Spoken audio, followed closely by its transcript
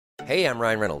Hey, I'm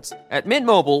Ryan Reynolds. At Mint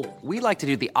Mobile, we like to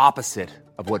do the opposite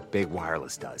of what Big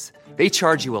Wireless does. They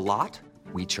charge you a lot,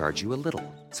 we charge you a little.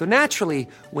 So naturally,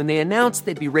 when they announced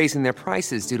they'd be raising their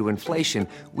prices due to inflation,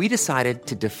 we decided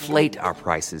to deflate our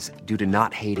prices due to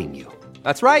not hating you.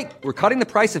 That's right. We're cutting the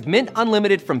price of Mint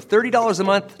Unlimited from $30 a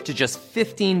month to just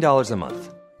 $15 a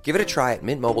month. Give it a try at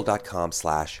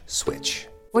mintmobile.com/switch.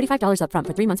 $45 up front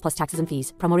for 3 months plus taxes and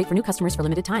fees. Promo rate for new customers for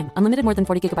limited time. Unlimited more than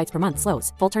 40 gigabytes per month.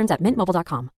 Slows full terms at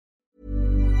mintmobile.com.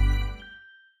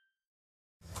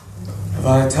 Have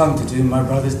I a tongue to doom my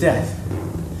brother's death?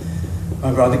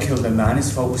 My brother killed a man,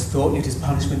 his fault was thought, yet his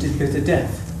punishment is bitter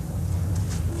death.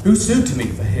 Who sued to me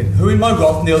for him? Who in my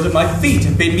wrath kneeled at my feet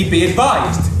and bid me be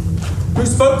advised? Who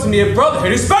spoke to me of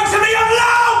brotherhood? Who spoke to me of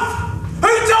love?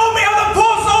 Who told me of the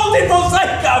poor soul did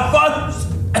forsake our foes?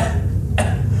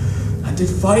 And did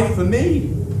fight for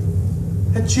me?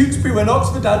 At Tewkesbury when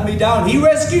Oxford had me down, he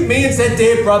rescued me and said,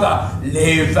 "Dear brother,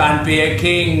 live and be a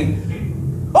king."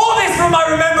 All this from my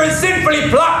remembrance sinfully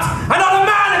plucked, and not a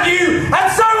man of you had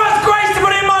so much grace to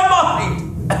put in my mind.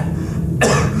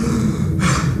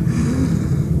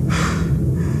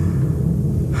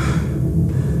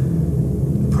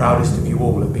 The proudest of you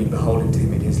all have been beholden to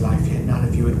him in his life, yet none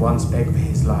of you had once begged for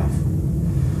his life.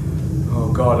 Oh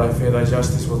God, I fear thy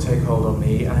justice will take hold on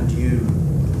me and you,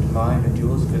 mine and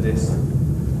yours for this.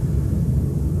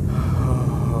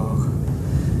 Oh,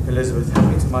 Elizabeth, help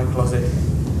me to my closet.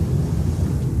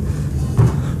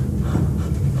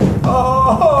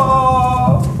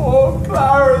 Oh, poor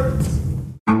Clarence.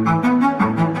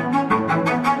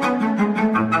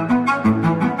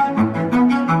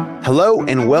 Hello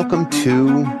and welcome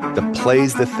to The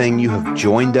Play's the Thing. You have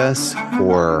joined us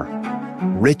for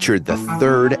Richard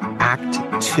III, Act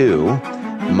 2.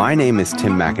 My name is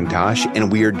Tim McIntosh,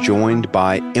 and we are joined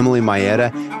by Emily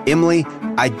Maeda. Emily,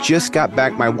 I just got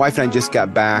back, my wife and I just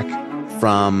got back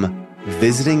from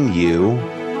visiting you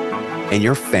and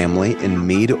your family in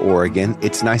Meade, Oregon.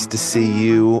 It's nice to see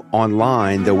you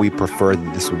online, though we prefer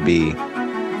that this would be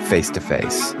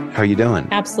face-to-face. How are you doing?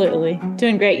 Absolutely.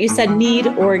 Doing great. You said Meade,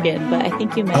 Oregon, but I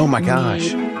think you meant Oh my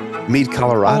gosh. Meade,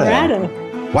 Colorado.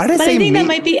 Why did I say think Meade? That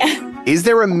might be... Is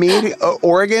there a Meade,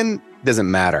 Oregon? Doesn't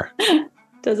matter.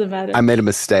 Doesn't matter. I made a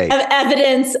mistake. Of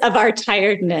evidence of our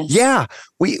tiredness. Yeah.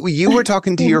 You were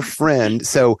talking to your friend.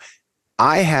 So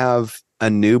I have a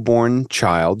newborn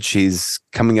child. She's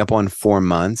coming up on 4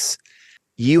 months.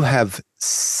 You have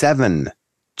 7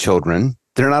 children.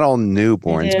 They're not all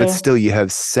newborns, but still you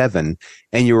have 7.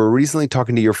 And you were recently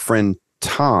talking to your friend,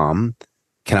 Tom.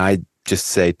 Can I just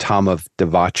say Tom of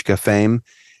Devotchka fame?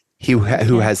 Who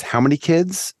has how many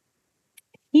kids?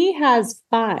 He has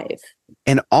 5.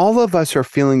 And all of us are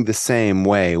feeling the same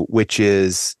way, which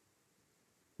is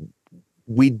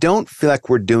we don't feel like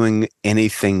we're doing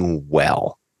anything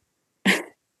well.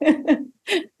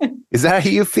 Is that how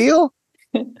you feel?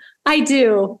 I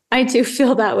do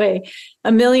feel that way.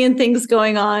 A million things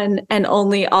going on and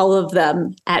only all of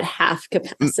them at half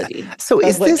capacity. So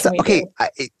is this okay?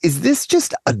 Is this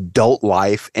just adult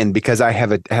life? And because I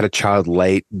have had a child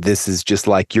late, this is just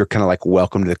like, you're kind of like,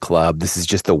 welcome to the club. This is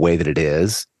just the way that it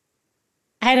is.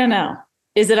 I don't know.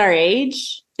 Is it our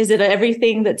age? Is it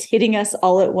everything that's hitting us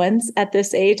all at once at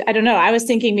this age? I don't know. I was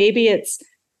thinking maybe it's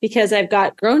because I've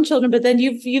got grown children, but then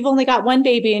you've only got one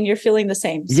baby and you're feeling the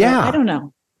same. So yeah. I don't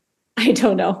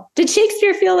know. Did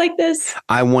Shakespeare feel like this?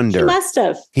 I wonder. He must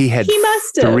have. He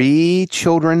must have 3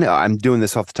 children. I'm doing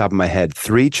this off the top of my head.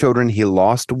 3 children. He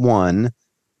lost one,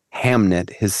 Hamnet,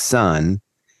 his son,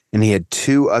 and he had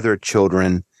 2 other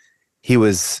children. He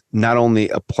was not only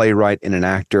a playwright and an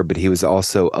actor, but he was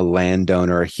also a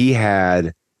landowner. He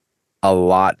had a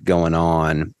lot going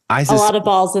on. A lot of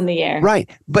balls in the air. Right.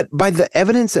 But by the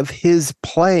evidence of his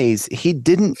plays, he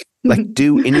didn't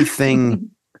do anything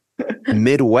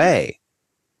midway,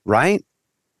 right?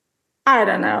 I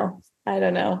don't know.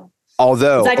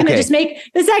 Although, is that going to just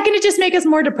make us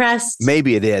more depressed?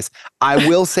 Maybe it is. I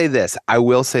will say this.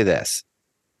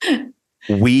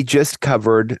 We just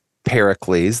covered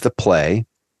Pericles, the play.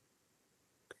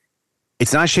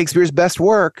 It's not Shakespeare's best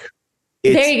work.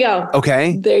 There you go.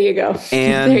 Okay. There you go.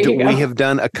 And we have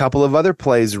done a couple of other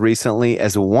plays recently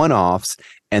as one-offs,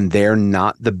 and they're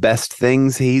not the best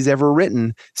things he's ever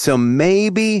written. So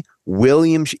maybe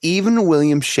William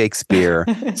Shakespeare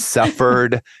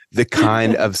suffered the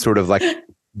kind of sort of like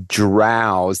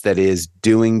drowse that is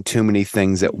doing too many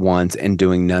things at once and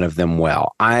doing none of them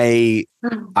well.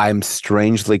 I'm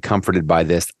strangely comforted by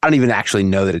this. I don't even actually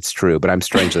know that it's true, but I'm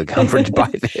strangely comforted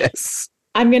by this.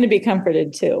 I'm going to be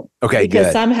comforted too. Okay, because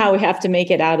good. Somehow we have to make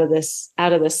it out of this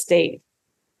state.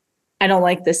 I don't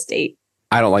like this state.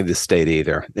 I don't like this state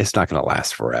either. It's not going to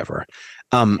last forever.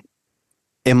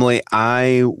 Emily,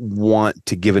 I want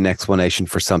to give an explanation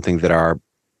for something that our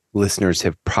listeners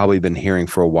have probably been hearing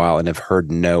for a while and have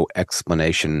heard no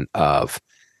explanation of: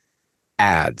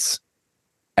 ads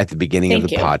at the beginning of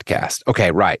the podcast.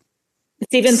 Okay, right.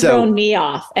 It's even thrown me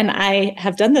off. And I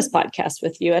have done this podcast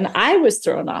with you, and I was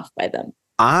thrown off by them.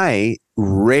 I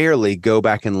rarely go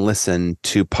back and listen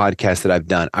to podcasts that I've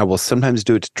done. I will sometimes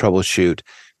do it to troubleshoot,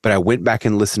 but I went back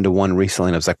and listened to one recently,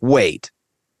 and I was like, wait,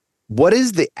 what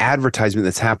is the advertisement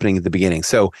that's happening at the beginning?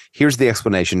 So here's the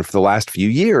explanation. For the last few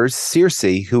years, Circe,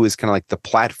 who is kind of like the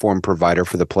platform provider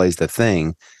for the Plays the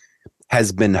Thing,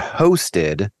 has been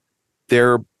hosted.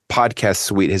 Their podcast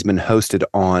suite has been hosted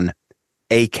on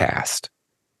Acast.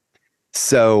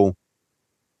 So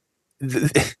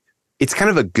it's kind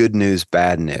of a good news,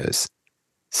 bad news.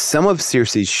 Some of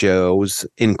Circe's shows,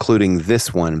 including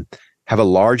this one, have a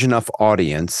large enough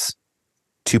audience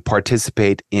to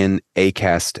participate in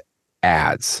Acast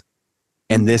ads.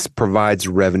 And this provides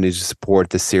revenue to support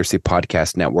the Circe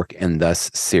Podcast Network and thus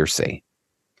Circe.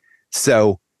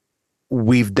 So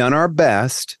we've done our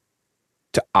best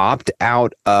to opt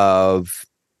out of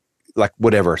like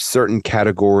whatever certain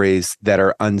categories that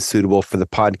are unsuitable for the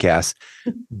podcast.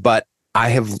 But I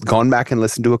have gone back and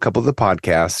listened to a couple of the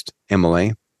podcasts,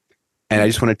 Emily, and I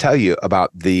just want to tell you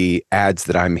about the ads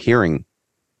that I'm hearing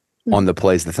on the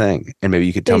Plays the Thing. And maybe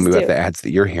you could tell me about the ads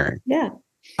that you're hearing. Yeah.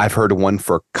 I've heard one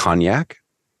for cognac.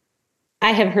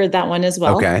 I have heard that one as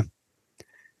well. Okay.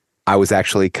 I was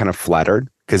actually kind of flattered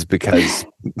because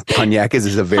cognac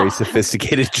is a very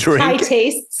sophisticated drink. High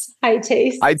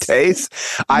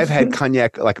tastes. I've had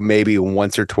cognac like maybe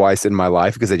once or twice in my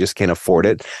life because I just can't afford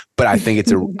it. But I think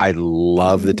I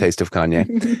love the taste of cognac.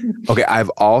 Okay. I've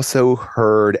also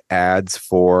heard ads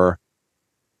for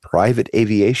private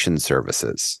aviation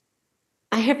services.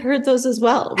 I have heard those as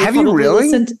well. Have you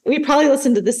really? We probably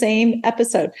listened to the same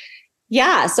episode.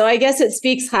 Yeah. So I guess it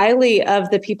speaks highly of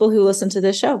the people who listen to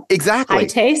this show. Exactly. High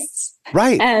tastes.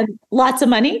 Right. And lots of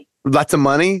money. Lots of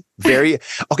money. Very.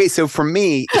 Okay. So for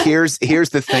me, here's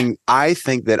the thing. I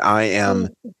think that I am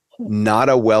not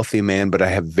a wealthy man, but I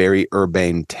have very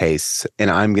urbane tastes. And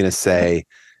I'm going to say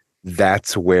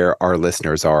that's where our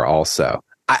listeners are also.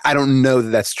 I don't know that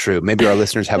that's true. Maybe our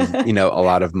listeners have, a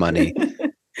lot of money.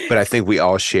 But I think we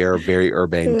all share very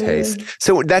urbane taste.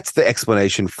 So that's the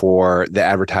explanation for the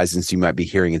advertisements you might be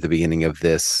hearing at the beginning of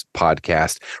this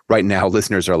podcast. Right now,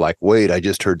 listeners are like, wait, I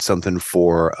just heard something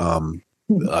for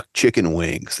chicken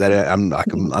wings. That I'm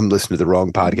listening to the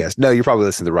wrong podcast. No, you're probably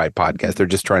listening to the right podcast. They're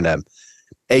just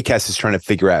Acast is trying to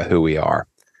figure out who we are.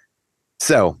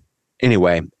 So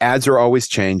anyway, ads are always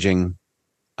changing.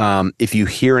 If you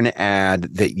hear an ad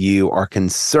that you are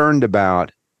concerned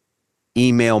about,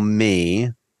 email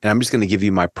me. And I'm just going to give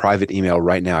you my private email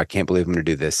right now. I can't believe I'm going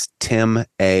to do this.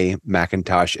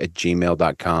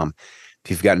 timamcintosh@gmail.com.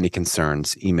 If you've got any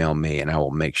concerns, email me and I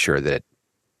will make sure that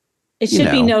it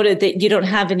should be noted that you don't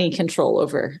have any control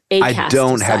over Acast. I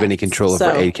don't have any control over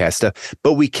Acast stuff,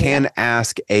 but we can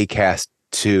ask Acast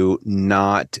to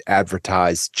not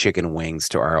advertise chicken wings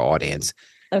to our audience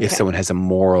if someone has a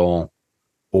moral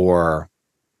or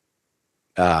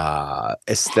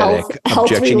aesthetic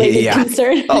objection,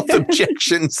 concern. Health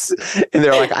objections, and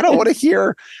they're like, I don't want to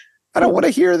hear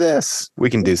this. We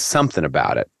can do something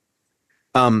about it.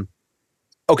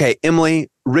 Okay, Emily,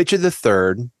 Richard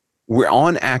III. We're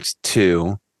on Act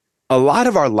 2. A lot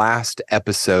of our last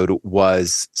episode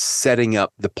was setting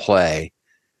up the play,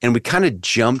 and we kind of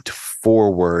jumped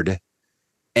forward,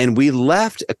 and we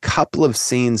left a couple of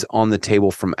scenes on the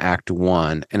table from Act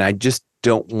 1, and I just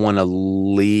don't want to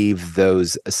leave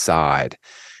those aside.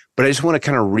 But I just want to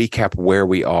kind of recap where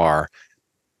we are.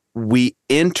 We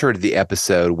entered the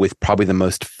episode with probably the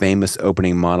most famous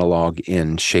opening monologue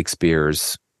in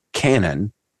Shakespeare's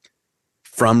canon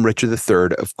from Richard III,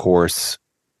 of course.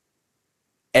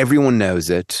 Everyone knows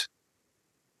it.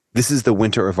 This is the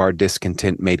winter of our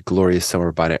discontent made glorious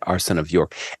summer by our son of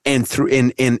York. And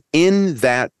in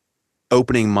that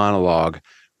opening monologue,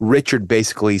 Richard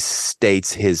basically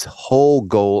states his whole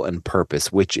goal and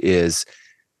purpose, which is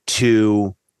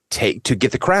to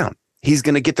get the crown. He's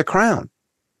going to get the crown.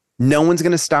 No one's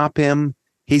going to stop him.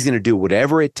 He's going to do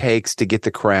whatever it takes to get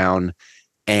the crown.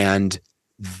 And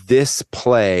this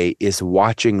play is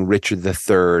watching Richard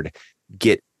III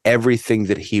get everything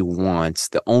that he wants.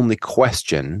 The only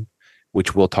question,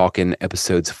 which we'll talk in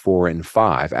episodes 4 and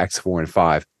 5, Acts 4 and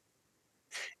 5,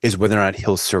 is whether or not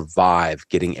he'll survive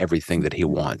getting everything that he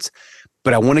wants.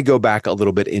 But I want to go back a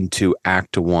little bit into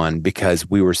Act 1 because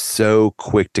we were so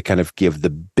quick to kind of give the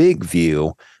big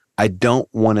view. I don't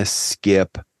want to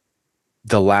skip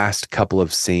the last couple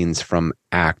of scenes from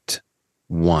Act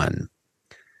 1.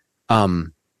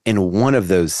 And one of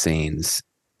those scenes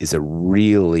is a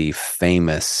really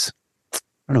famous, I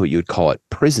don't know what you would call it,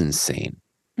 prison scene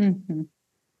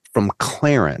from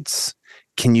Clarence.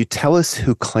 Can you tell us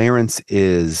who Clarence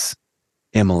is,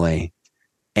 Emily,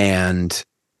 and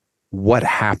what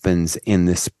happens in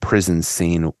this prison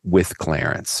scene with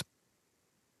Clarence?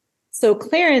 So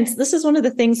Clarence, this is one of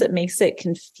the things that makes it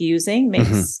confusing,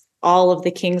 makes all of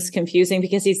the kings confusing,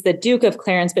 because he's the Duke of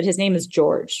Clarence, but his name is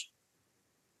George.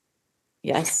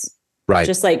 Yes. Right.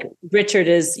 Just like Richard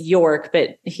is York,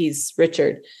 but he's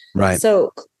Richard. Right.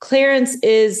 So Clarence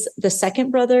is the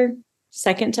second brother,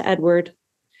 second to Edward.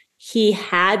 He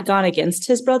had gone against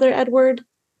his brother Edward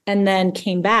and then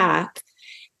came back.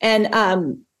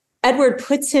 And Edward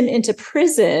puts him into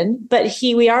prison, but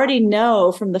we already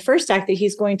know from the first act that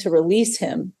he's going to release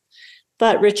him.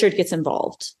 But Richard gets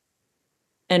involved.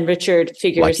 And Richard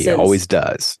figures, like he always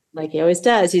does. Like he always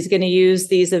does. He's going to use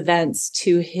these events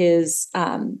to his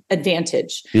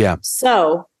advantage. Yeah.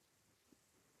 So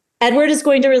Edward is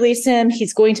going to release him.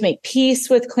 He's going to make peace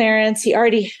with Clarence. He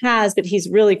already has, but he's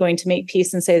really going to make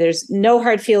peace and say, there's no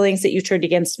hard feelings that you turned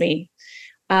against me.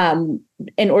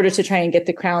 In order to try and get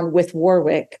the crown with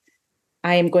Warwick,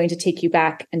 I am going to take you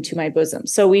back into my bosom.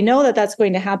 So we know that that's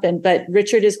going to happen, but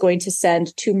Richard is going to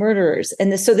send 2 murderers.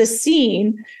 And so the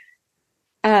scene,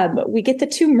 we get the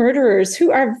 2 murderers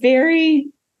who are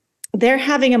they're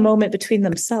having a moment between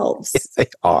themselves. Yes, they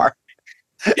are.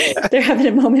 They're having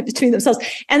a moment between themselves.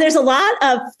 And there's a lot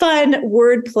of fun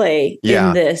wordplay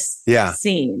in this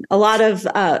scene. A lot of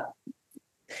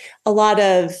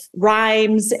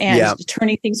rhymes and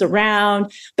turning things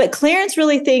around. But Clarence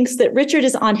really thinks that Richard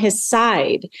is on his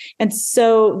side. And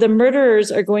so the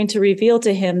murderers are going to reveal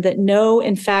to him that no,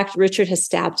 in fact, Richard has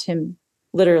stabbed him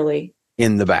literally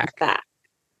in the back.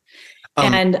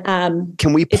 And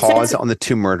can we pause on the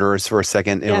 2 murderers for a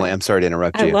second? Emily, I'm sorry to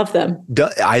interrupt you. I love them.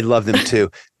 I love them too.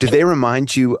 Do they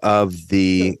remind you of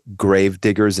the grave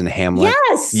diggers in Hamlet?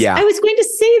 Yes. Yeah. I was going to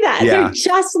say that. Yeah. They're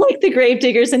just like the grave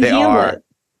diggers in Hamlet. Are.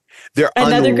 They're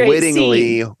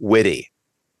unwittingly witty.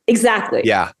 Exactly.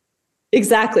 Yeah.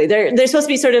 Exactly. They're supposed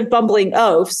to be sort of bumbling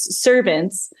oafs,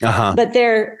 servants, but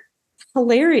they're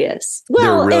hilarious.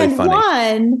 Well, they're really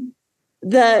funny.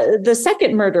 The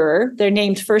second murderer, they're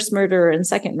named first murderer and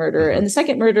second murderer. And the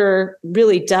second murderer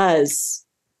really does,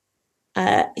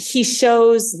 he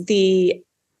shows the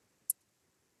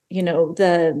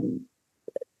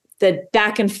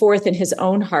back and forth in his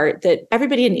own heart that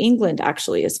everybody in England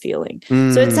actually is feeling.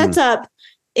 So it sets up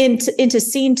into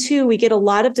scene 2, we get a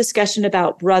lot of discussion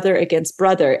about brother against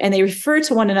brother, and they refer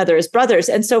to one another as brothers.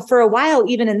 And so for a while,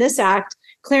 even in this act,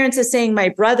 Clarence is saying my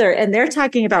brother, and they're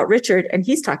talking about Richard, and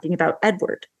he's talking about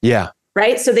Edward. Yeah.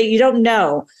 Right. So that you don't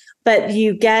know, but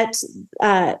you get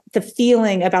the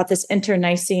feeling about this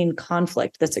internecine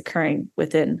conflict that's occurring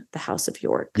within the House of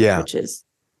York, which is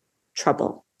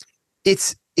trouble.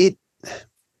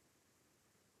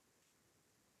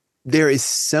 There is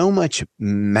so much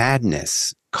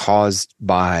madness caused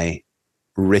by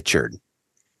Richard.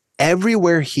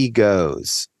 Everywhere he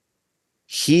goes,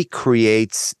 he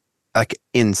creates like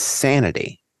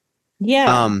insanity.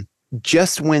 Yeah.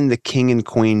 Just when the king and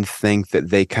queen think that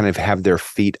they kind of have their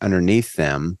feet underneath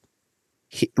them,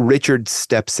 Richard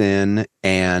steps in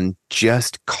and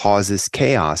just causes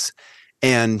chaos.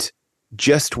 And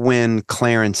just when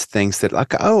Clarence thinks that,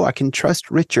 like, oh, I can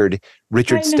trust Richard,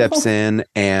 Richard steps in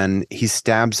and he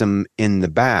stabs him in the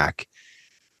back.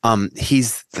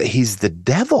 He's the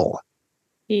devil.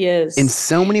 He is. In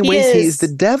so many ways, he is the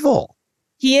devil.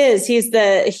 He is. He's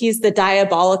the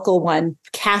diabolical one,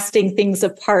 casting things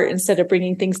apart instead of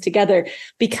bringing things together,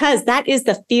 because that is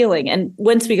the feeling. And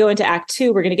once we go into Act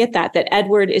 2, we're going to get that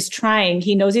Edward is trying.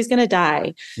 He knows he's going to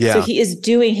die. Yeah. So he is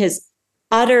doing his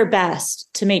utter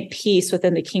best to make peace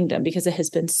within the kingdom, because it has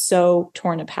been so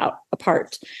torn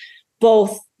apart,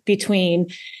 both between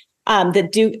the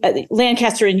Duke,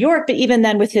 Lancaster and York, but even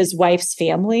then with his wife's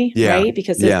family, right?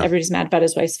 Because everybody's mad about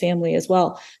his wife's family as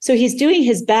well. So he's doing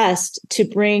his best to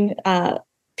bring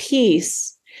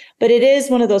peace. But it is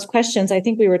one of those questions, I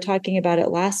think we were talking about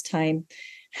it last time.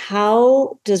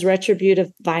 How does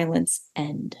retributive violence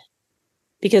end?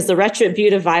 Because the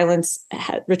retributive violence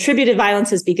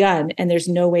has begun, and there's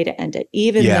no way to end it,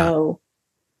 even though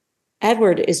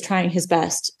Edward is trying his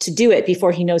best to do it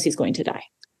before he knows he's going to die.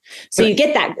 So you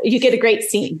get that. You get a great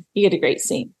scene.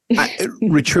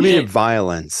 Retributive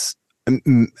violence,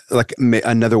 like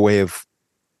another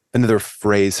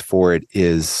phrase for it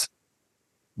is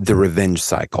the revenge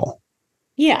cycle.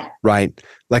 Yeah. Right.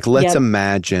 Like, let's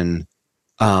imagine,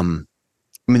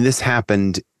 this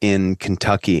happened in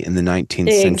Kentucky in the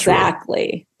 19th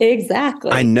century.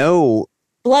 Exactly. I know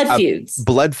Blood feuds.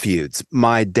 Blood feuds.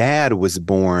 My dad was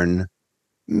born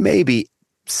maybe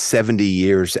 70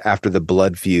 years after the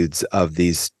blood feuds of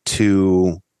these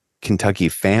two Kentucky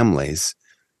families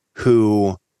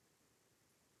who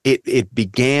it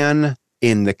began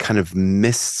in the kind of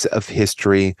mists of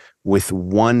history with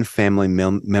one family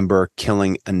member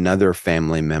killing another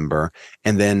family member,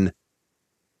 and then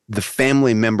the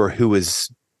family member who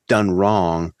was done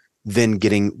wrong then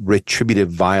getting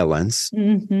retributive violence,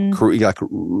 like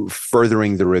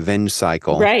furthering the revenge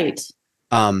cycle. Right.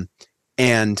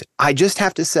 And I just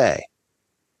have to say,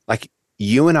 like,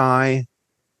 you and I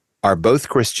are both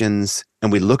Christians,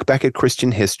 and we look back at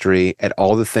Christian history, at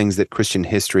all the things that Christian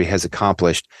history has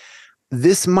accomplished.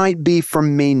 This might be, for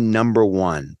me, number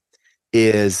one,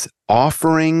 is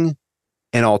offering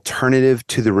an alternative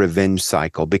to the revenge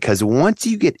cycle. Because once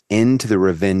you get into the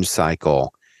revenge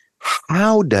cycle,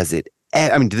 how does it,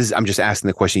 I'm just asking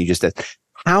the question you just asked,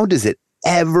 how does it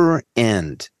ever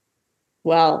end?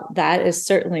 Well, that is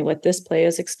certainly what this play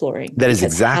is exploring. That is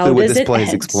exactly what this play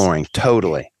is exploring.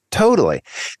 Totally.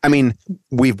 I mean,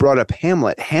 we've brought up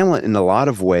Hamlet. Hamlet, in a lot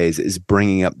of ways, is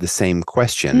bringing up the same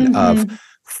question of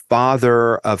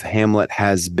father of Hamlet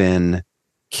has been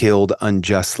killed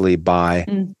unjustly by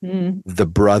the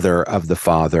brother of the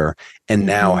father. And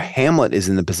now Hamlet is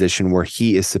in the position where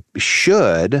he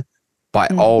should, by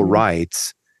all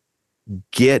rights,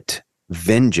 get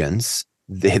vengeance.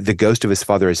 The ghost of his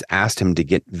father has asked him to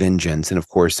get vengeance. And of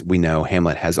course, we know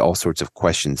Hamlet has all sorts of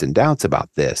questions and doubts about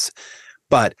this.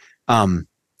 But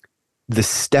the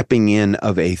stepping in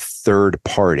of a third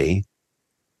party,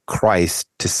 Christ,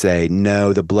 to say,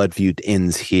 no, the blood feud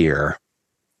ends here,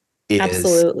 is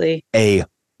absolutely a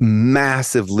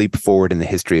massive leap forward in the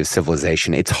history of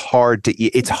civilization. It's hard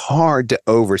to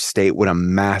overstate what a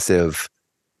massive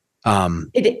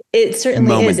it certainly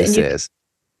moment is. this is.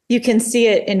 You can see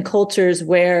it in cultures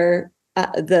where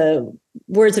the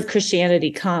words of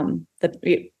Christianity come.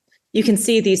 You can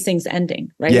see these things ending,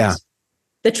 right? Yeah.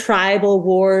 The tribal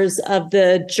wars of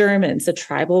the Germans, the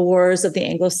tribal wars of the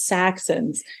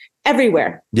Anglo-Saxons,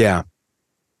 everywhere. Yeah.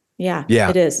 Yeah, yeah,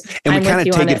 it is. And we kind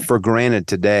of take it for granted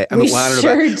today. I mean, we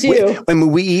sure do.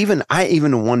 I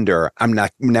even wonder,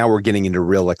 now we're getting into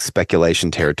real like speculation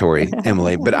territory,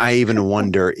 Emily, but I even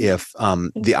wonder if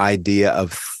the idea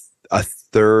of a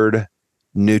third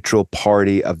neutral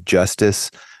party of justice,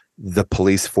 the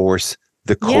police force,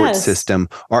 the court system,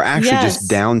 are actually just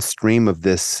downstream of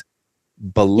this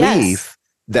belief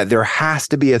that there has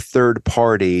to be a third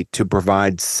party to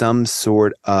provide some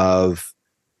sort of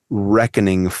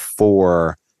reckoning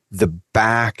for the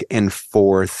back and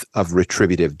forth of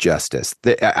retributive justice.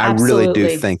 I really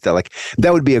do think that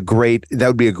that would be a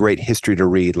great history to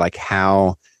read, like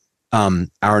how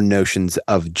our notions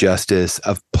of justice,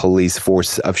 of police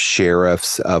force, of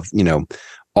sheriffs, of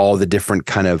all the different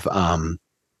kind of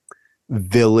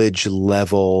village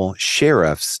level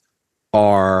sheriffs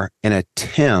are an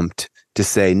attempt to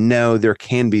say, no, there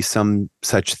can be some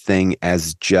such thing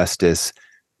as justice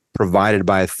provided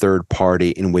by a third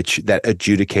party in which that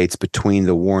adjudicates between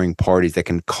the warring parties that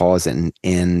can cause an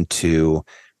end to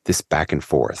this back and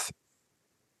forth.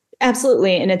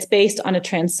 Absolutely. And it's based on a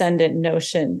transcendent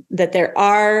notion that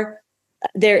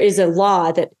there is a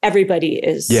law that everybody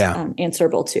is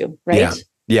answerable to, right?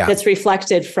 Yeah. That's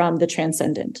reflected from the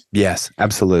transcendent. Yes,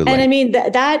 absolutely. And I mean,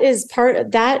 that is part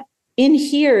of that in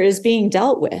here is being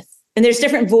dealt with. And there's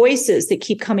different voices that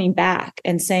keep coming back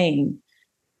and saying,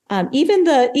 even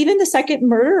the second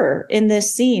murderer in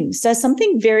this scene says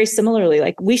something very similarly,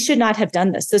 like, we should not have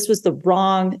done this. This was the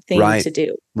wrong thing to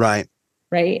do. Right.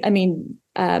 Right. I mean,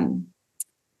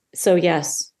 so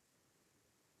yes,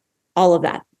 all of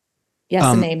that. Yes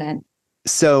and amen.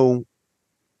 So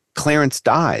Clarence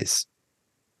dies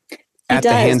at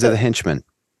the hands of the henchman.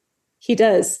 He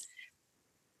does.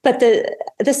 But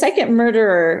the second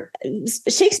murderer,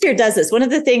 Shakespeare does this. One of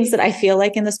the things that I feel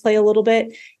like in this play a little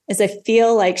bit is I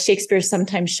feel like Shakespeare is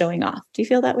sometimes showing off. Do you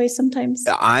feel that way sometimes?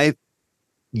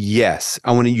 Yes.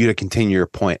 I want you to continue your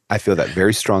point. I feel that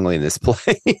very strongly in this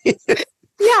play.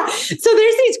 Yeah. So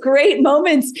there's these great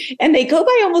moments and they go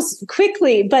by almost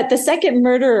quickly, but the second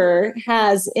murderer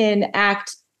has in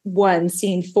Act 1,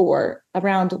 Scene 4,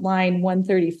 around line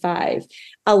 135,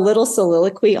 a little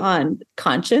soliloquy on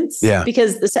conscience. Yeah.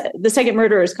 Because the second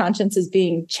murderer's conscience is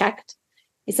being checked.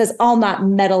 He says, "I'll not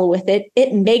meddle with it.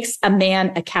 It makes a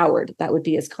man a coward." That would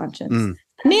be his conscience.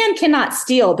 A man cannot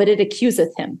steal, but it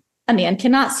accuseth him. A man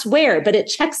cannot swear, but it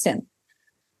checks him.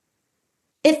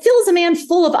 It fills a man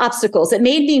full of obstacles. It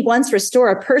made me once restore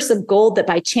a purse of gold that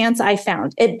by chance I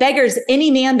found. It beggars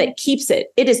any man that keeps it.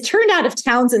 It is turned out of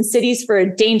towns and cities for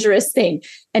a dangerous thing.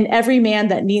 And every man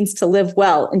that means to live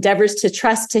well endeavors to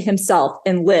trust to himself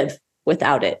and live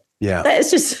without it. Yeah.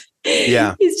 It's just,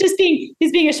 yeah.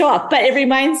 he's being a show off. But it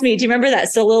reminds me, do you remember that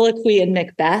soliloquy in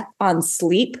Macbeth on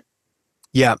sleep?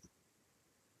 Yeah.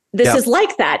 This is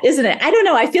like that, isn't it? I don't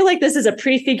know. I feel like this is a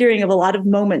prefiguring of a lot of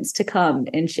moments to come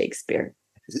in Shakespeare.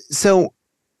 So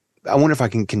I wonder if I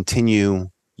can continue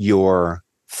your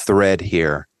thread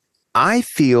here. I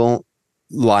feel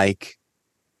like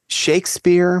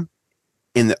Shakespeare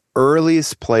in the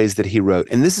earliest plays that he wrote,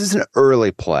 and this is an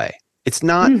early play. It's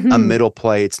not a middle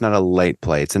play. It's not a late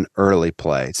play. It's an early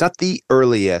play. It's not the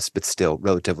earliest, but still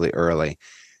relatively early,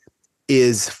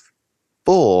 is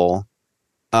full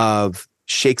of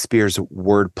Shakespeare's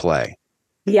wordplay.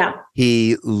 Yeah.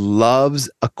 He loves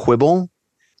a quibble.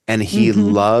 And he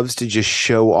loves to just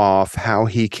show off how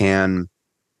he can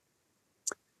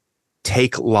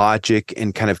take logic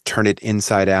and kind of turn it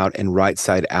inside out and right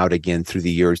side out again through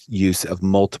the use of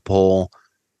multiple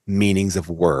meanings of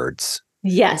words.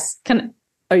 Yes.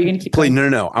 Are you going to keep Please,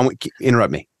 going? no. I won't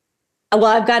interrupt me. Well,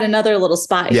 I've got another little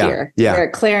spot here where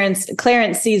Clarence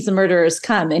sees the murderers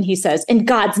come and he says, "In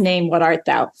God's name, what art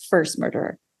thou, first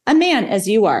murderer? A man as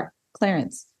you are,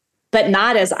 Clarence, but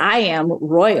not as I am,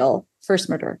 royal, first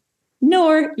murderer,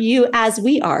 nor you as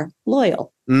we are,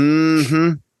 loyal."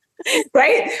 Mm-hmm.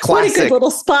 Right? Classic. What a good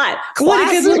little spot. What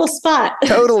a good little spot.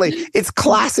 Totally. It's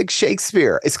classic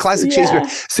Shakespeare. It's classic Shakespeare.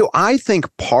 So I think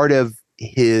part of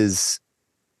his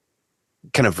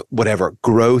kind of whatever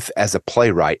growth as a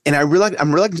playwright, and I'm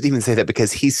reluctant to even say that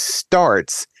because he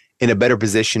starts in a better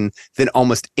position than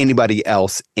almost anybody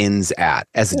else ends at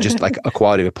as just like a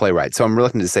quality of a playwright. So I'm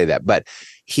reluctant to say that, but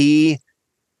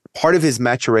part of his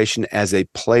maturation as a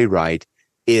playwright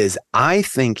is I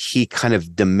think he kind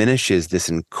of diminishes this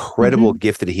incredible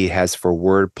gift that he has for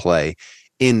wordplay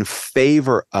in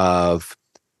favor of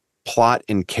plot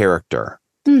and character.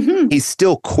 He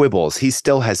still quibbles. He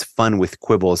still has fun with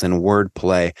quibbles and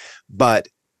wordplay, but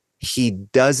he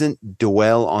doesn't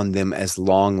dwell on them as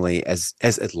long as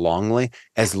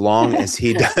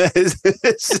he does.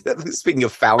 Speaking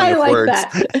of fouling of words,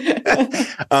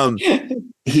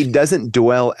 he doesn't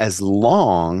dwell as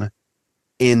long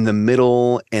in the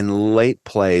middle and late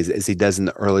plays as he does in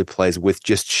the early plays with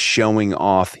just showing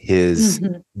off his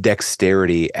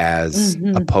dexterity as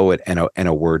a poet and a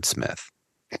wordsmith.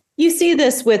 You see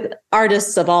this with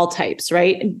artists of all types,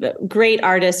 right? Great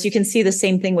artists. You can see the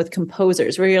same thing with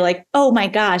composers where you're like, oh my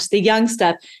gosh, the young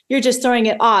stuff, you're just throwing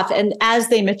it off. And as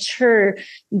they mature,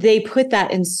 they put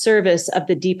that in service of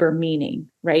the deeper meaning,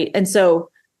 right? And so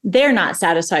they're not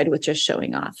satisfied with just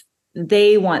showing off.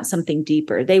 They want something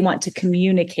deeper. They want to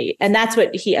communicate. And that's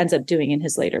what he ends up doing in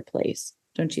his later plays.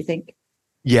 Don't you think?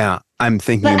 Yeah, I'm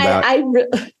thinking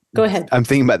go ahead. I'm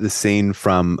thinking about the scene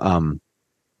from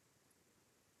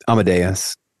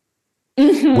Amadeus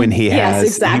when he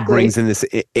brings in this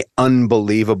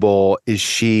unbelievable, is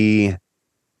she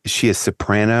a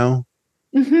soprano?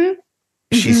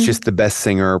 She's just the best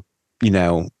singer,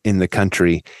 in the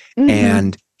country.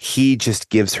 And he just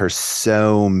gives her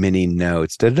so many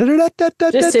notes. Just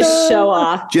to show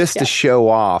off. To show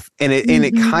off. And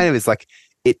it kind of is like,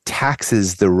 it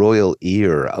taxes the royal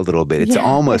ear a little bit. It's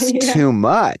almost too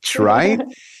much, right?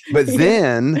 But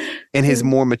then in his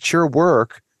more mature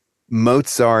work,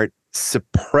 Mozart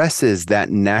suppresses that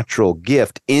natural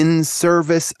gift in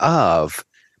service of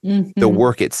the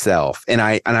work itself. And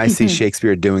I see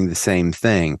Shakespeare doing the same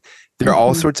thing. There are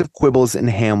all sorts of quibbles in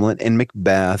Hamlet and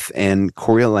Macbeth and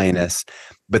Coriolanus,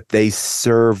 but they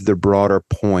serve the broader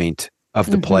point of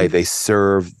the play. They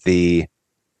serve the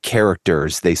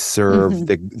characters. They serve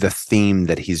the theme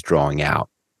that he's drawing out.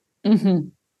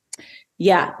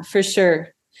 Yeah, for sure.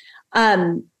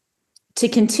 To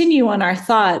continue on our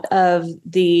thought of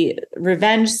the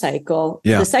revenge cycle,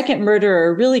 the second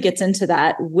murderer really gets into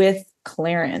that with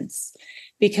Clarence,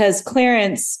 because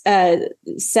Clarence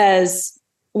says,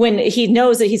 when he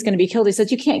knows that he's going to be killed, he says,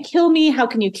 "You can't kill me. How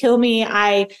can you kill me?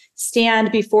 I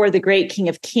stand before the great King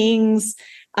of Kings,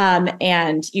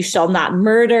 and you shall not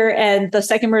murder." And the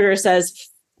second murderer says,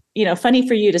 funny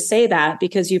for you to say that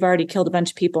because you've already killed a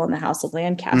bunch of people in the House of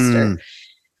Lancaster.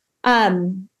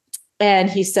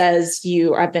 And he says,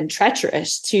 "You have been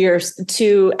treacherous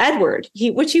to Edward,"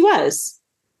 which he was.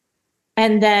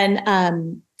 And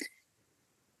then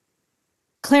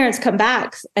Clarence come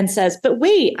back and says, "But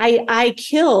wait, I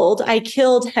killed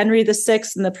Henry VI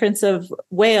and the Prince of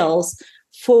Wales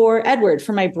for Edward,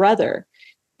 for my brother,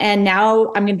 and now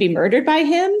I'm going to be murdered by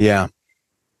him." Yeah.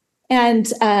 And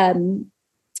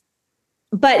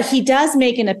But he does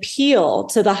make an appeal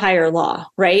to the higher law,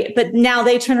 right? But now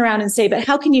they turn around and say, but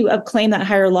how can you claim that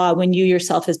higher law when you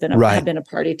yourself have been a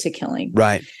party to killing?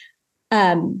 Right.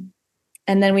 And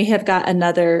then we have got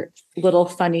another little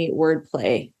funny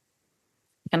wordplay.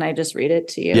 Can I just read it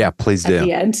to you? Yeah, please do. At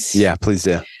the end. Yeah, please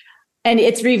do. And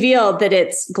it's revealed that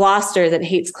it's Gloucester that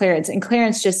hates Clarence. And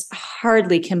Clarence just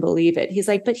hardly can believe it. He's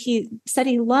like, but he said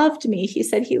he loved me. He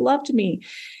said he loved me.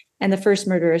 And the first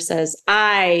murderer says,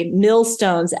 "I,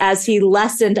 millstones, as he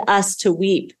lessoned us to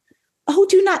weep. Oh,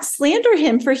 do not slander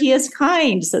him, for he is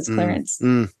kind," says Clarence.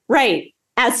 Right,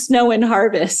 as snow in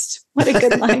harvest. What a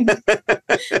good line.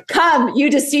 "Come,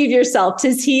 you deceive yourself.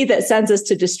 'Tis he that sends us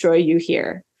to destroy you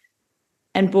here."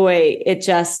 And boy, it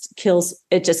just kills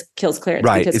Clarence.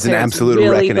 Right, because it's an Clarence absolute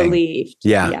really reckoning. Believed.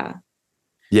 Yeah.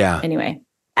 Anyway,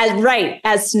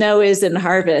 as snow is in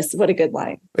harvest. What a good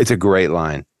line. It's a great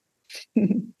line.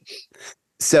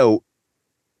 So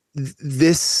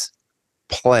this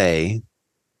play,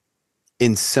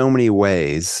 in so many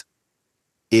ways,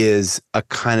 is a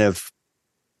kind of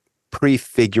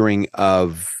prefiguring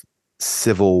of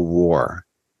Civil War.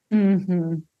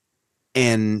 Mm-hmm.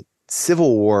 And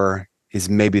Civil War is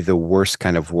maybe the worst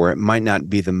kind of war. It might not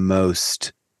be the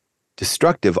most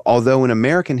destructive, although in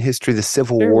American history, the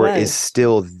Civil War is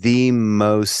still the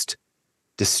most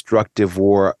destructive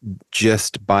war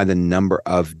just by the number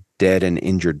of dead and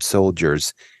injured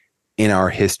soldiers in our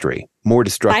history. More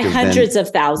destructive by hundreds of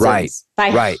thousands.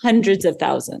 Right. Hundreds of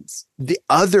thousands. The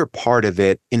other part of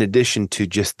it, in addition to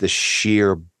just the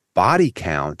sheer body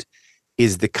count,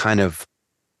 is the kind of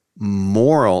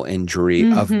moral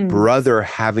injury of brother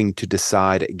having to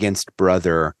decide against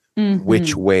brother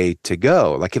which way to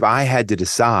go. Like if I had to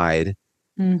decide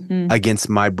against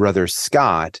my brother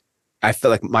Scott, I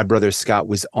felt like my brother Scott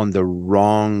was on the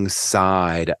wrong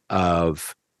side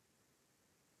of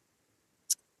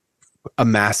a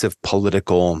massive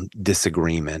political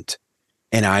disagreement.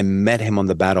 And I met him on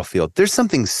the battlefield. There's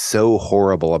something so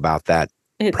horrible about that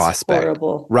prospect.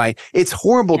 Horrible. Right? It's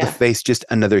horrible to face just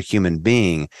another human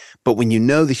being. But when you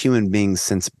know the human being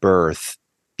since birth,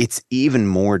 it's even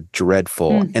more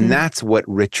dreadful. And that's what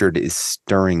Richard is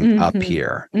stirring up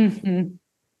here.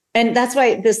 And that's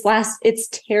why it's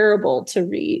terrible to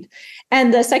read.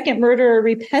 And the second murderer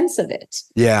repents of it.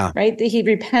 Yeah. Right? He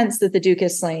repents that the Duke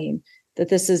is slain, that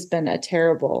this has been a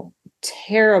terrible,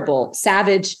 terrible,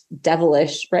 savage,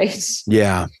 devilish, right?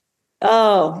 Yeah.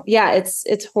 Oh, yeah.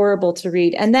 It's horrible to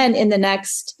read. And then in the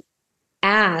next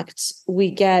act,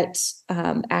 we get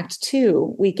act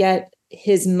 2, we get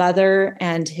his mother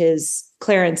and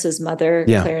Clarence's mother,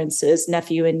 Clarence's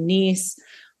nephew and niece,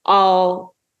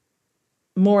 all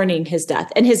mourning his death.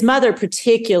 And his mother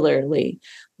particularly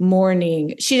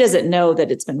mourning. She doesn't know that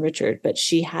it's been Richard, but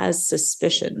she has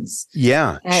suspicions.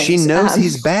 Yeah. And, she knows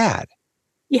he's bad.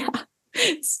 Yeah.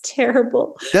 It's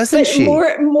terrible. Doesn't she?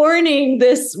 Mourning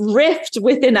this rift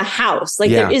within a house.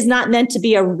 Like there is not meant to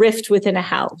be a rift within a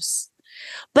house.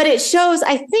 But it shows,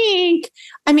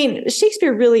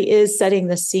 Shakespeare really is setting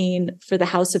the scene for the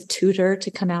House of Tudor to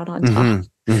come out on top.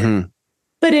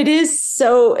 But it is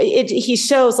he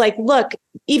shows like, look,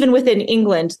 even within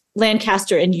England,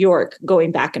 Lancaster and York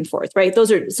going back and forth, right?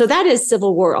 So that is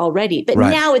civil war already. But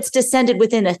now it's descended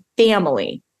within a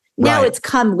family. Now it's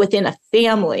come within a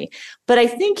family. But I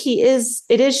think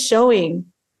it is showing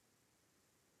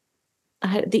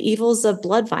the evils of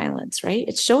blood violence, right?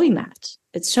 It's showing that.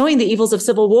 It's showing the evils of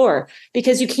civil war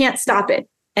because you can't stop it.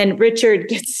 And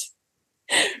Richard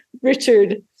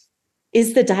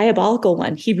is the diabolical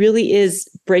one. He really is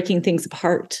breaking things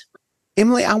apart.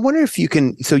 Emily, I wonder if you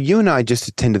can, so you and I just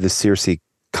attended the Circe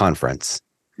conference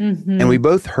and we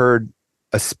both heard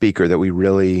a speaker that we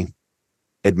really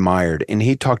admired. And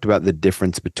he talked about the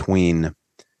difference between,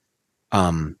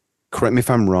 correct me if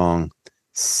I'm wrong,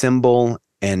 symbol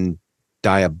and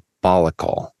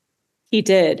diabolical. He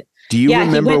did. Do you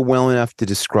remember well enough to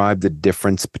describe the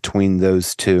difference between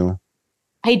those two?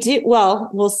 I do. Well,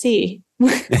 we'll see.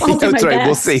 I'll do my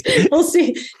best. We'll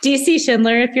see. DC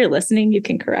Schindler, if you're listening, you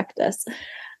can correct us.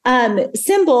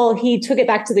 Symbol, he took it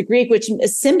back to the Greek, which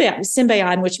is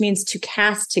symbion, which means to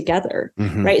cast together,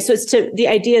 right? So the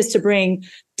idea is to bring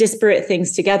disparate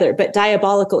things together, but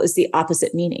diabolical is the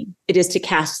opposite meaning. It is to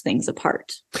cast things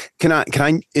apart. Can I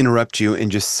interrupt you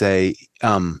and just say,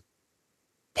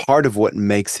 part of what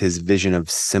makes his vision of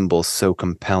symbol so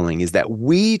compelling is that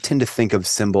we tend to think of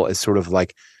symbol as sort of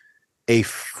like a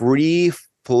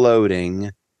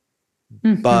free-floating,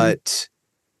 but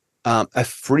a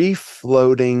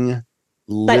free-floating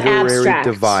literary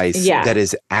device that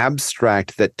is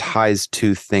abstract, that ties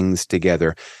two things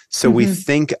together. So we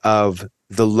think of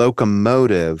the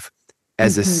locomotive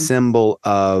as a symbol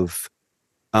of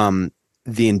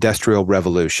the Industrial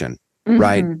Revolution,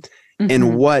 right?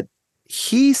 And what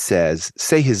he says,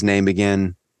 say his name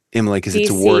again, Emily, because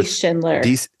it's worth Schindler.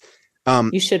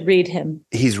 You should read him.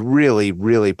 He's really,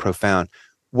 really profound.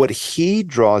 What he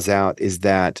draws out is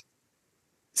that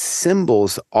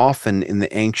symbols often in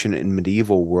the ancient and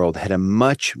medieval world had a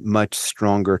much, much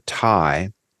stronger tie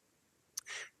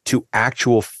to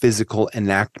actual physical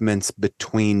enactments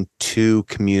between two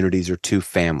communities or two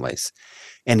families.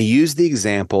 And he used the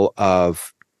example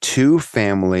of two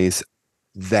families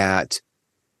that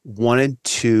wanted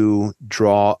to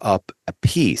draw up a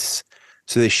peace.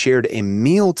 So they shared a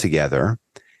meal together,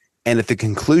 and at the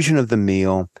conclusion of the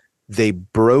meal, they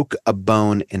broke a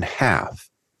bone in half.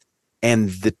 And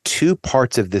the two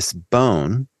parts of this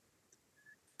bone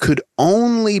could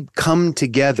only come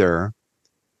together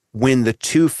when the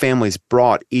two families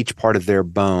brought each part of their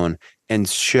bone and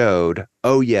showed,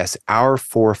 oh yes, our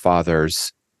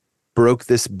forefathers broke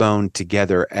this bone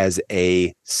together as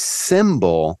a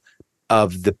symbol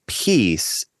of the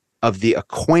peace, of the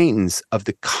acquaintance, of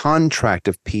the contract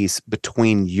of peace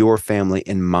between your family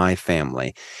and my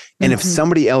family. And if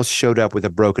somebody else showed up with a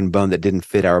broken bone that didn't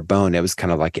fit our bone, it was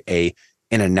kind of like an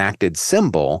enacted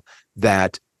symbol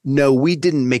that, no, we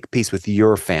didn't make peace with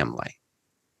your family.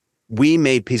 We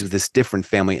made peace with this different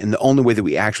family. And the only way that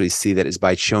we actually see that is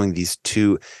by showing these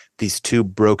two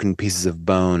broken pieces of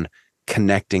bone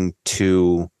connecting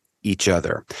to each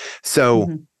other.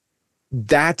 So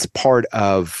that's part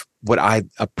of what I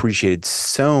appreciated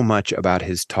so much about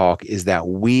his talk, is that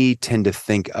we tend to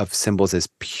think of symbols as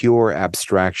pure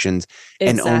abstractions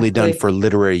and only done for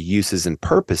literary uses and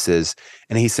purposes.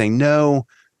 And he's saying, no,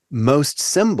 most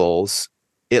symbols,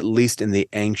 at least in the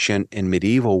ancient and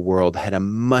medieval world, had a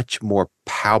much more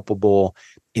palpable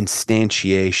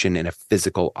instantiation in a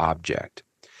physical object.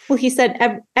 Well, he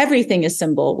said everything is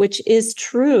symbol, which is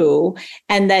true,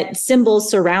 and that symbols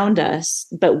surround us,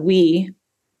 but we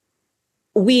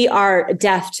are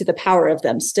deaf to the power of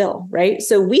them still, right?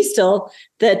 So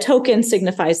the token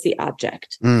signifies the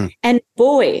object. And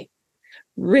boy,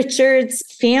 Richard's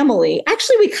family,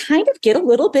 actually, we kind of get a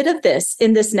little bit of this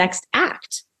in this next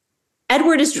act.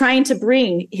 Edward is trying to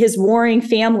bring his warring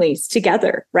families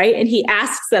together, right? And he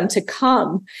asks them to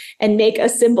come and make a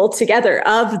symbol together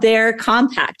of their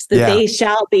compact that they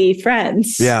shall be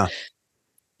friends. Yeah,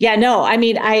 no, I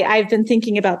mean, I've been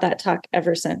thinking about that talk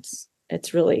ever since.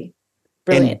 It's really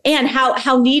brilliant. And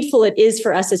how needful it is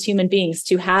for us as human beings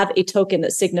to have a token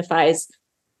that signifies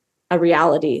a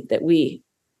reality that we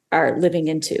are living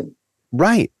into.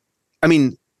 Right. I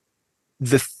mean,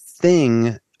 the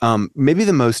thing... maybe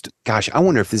the most, I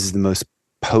wonder if this is the most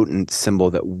potent symbol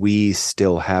that we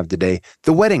still have today,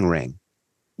 the wedding ring.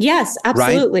 Yes,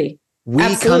 absolutely.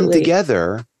 Right? We come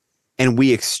together and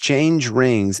we exchange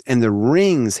rings, and the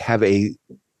rings have a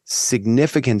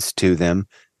significance to them.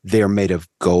 They're made of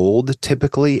gold,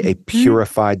 typically a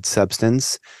purified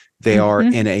substance. They are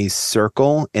in a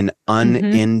circle, an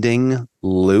unending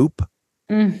loop.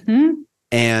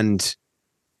 And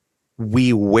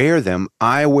we wear them.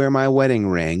 I wear my wedding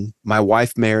ring. My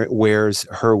wife wears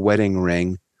her wedding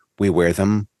ring. We wear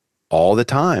them all the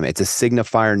time. It's a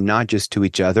signifier not just to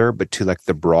each other, but to like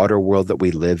the broader world that we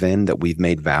live in, that we've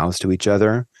made vows to each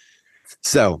other.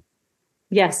 So,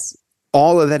 yes,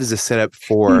 all of that is a setup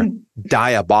for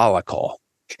diabolical.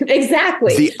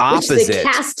 Exactly. The opposite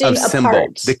of symbol.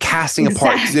 The casting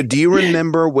apart. So do you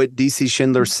remember what D.C.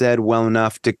 Schindler said well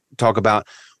enough to talk about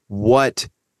what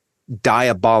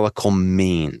diabolical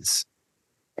means?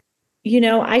 You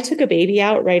know, I took a baby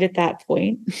out right at that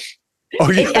point. Oh,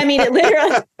 yeah. It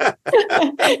literally,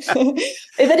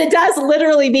 but it does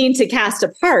literally mean to cast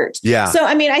apart. Yeah. So,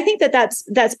 I mean, I think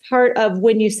that's part of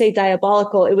when you say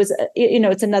diabolical, it was,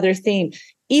 it's another theme.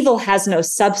 Evil has no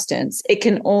substance. It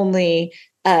can only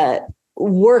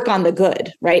work on the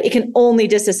good, right? It can only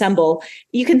disassemble.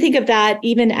 You can think of that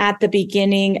even at the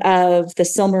beginning of the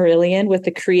Silmarillion with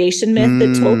the creation myth that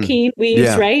Tolkien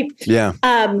weaves, right? Yeah.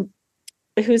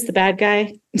 Who's the bad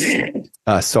guy?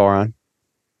 Sauron.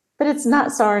 But it's not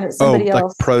Sauron, it's somebody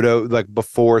else. Like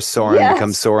before Sauron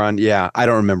becomes Sauron. Yeah, I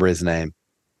don't remember his name.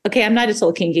 Okay, I'm not a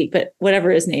Tolkien geek, but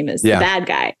whatever his name is, the bad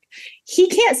guy. He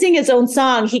can't sing his own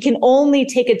song. He can only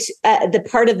take the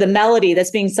part of the melody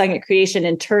that's being sung at creation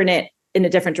and turn it in a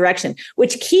different direction,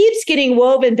 which keeps getting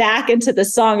woven back into the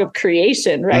song of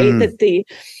creation, right?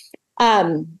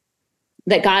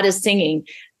 That God is singing.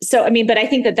 So, but I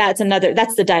think that's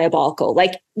the diabolical.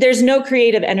 Like, there's no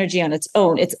creative energy on its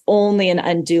own. It's only an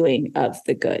undoing of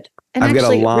the good. And I've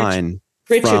got a line.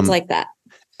 Richard's like that.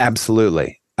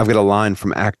 Absolutely. I've got a line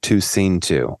from Act 2, Scene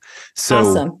 2. So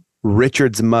awesome.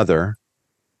 Richard's mother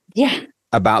Yeah.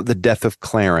 about the death of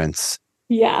Clarence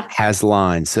Yeah. has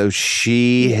lines. So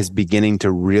she is beginning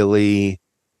to really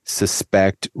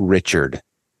suspect Richard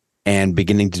and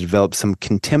beginning to develop some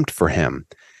contempt for him.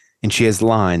 And she has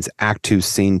lines, Act 2,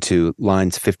 Scene 2,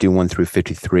 lines 51 through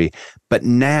 53. But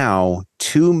now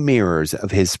 2 mirrors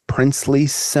of his princely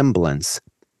semblance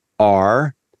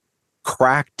are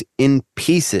cracked in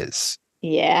pieces.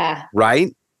 Yeah.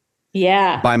 Right?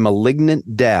 Yeah. By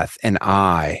malignant death, and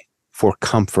I, for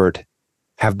comfort,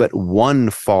 have but one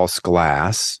false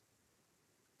glass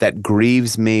that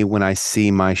grieves me when I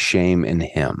see my shame in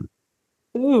him.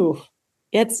 Ooh,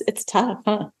 it's tough,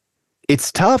 huh?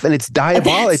 It's tough and it's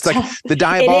diabolical. That's It's like tough. the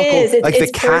diabolical, It is. like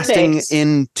It's the casting perfect.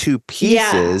 into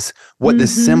pieces what the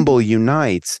Mhm. symbol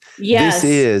unites. Yes.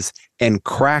 This is, and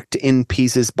cracked in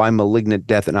pieces by malignant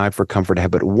death, and I for comfort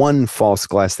have but one false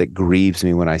glass that grieves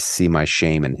me when I see my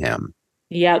shame in him.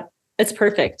 Yep. It's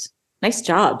perfect. Nice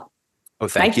job. Oh,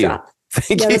 thank Mic you. drop.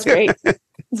 Thank That you. was great.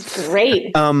 It's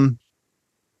great.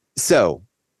 So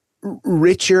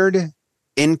Richard,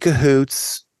 in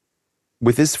cahoots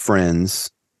with his friends,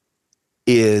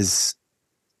 is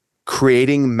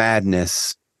creating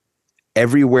madness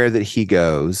everywhere that he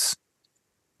goes.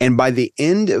 And by the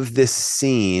end of this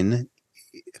scene,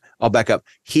 I'll back up.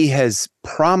 He has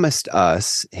promised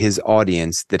us, his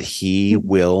audience, that he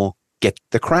will get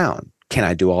the crown. Can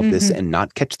I do all this and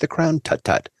not catch the crown? Tut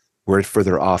tut. Were it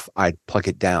further off, I'd pluck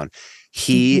it down.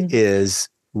 He is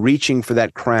reaching for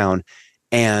that crown.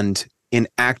 And in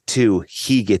Act 2,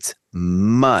 he gets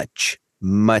much,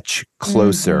 much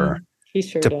closer He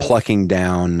sure to does. plucking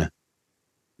down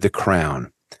the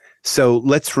crown. So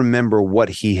let's remember what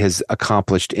he has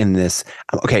accomplished in this.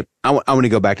 Okay, I want to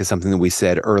go back to something that we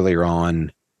said earlier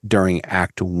on during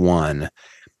Act 1.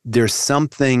 There's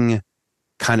something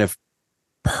kind of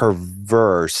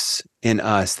perverse in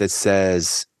us that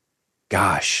says,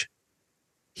 gosh,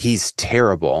 he's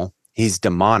terrible, he's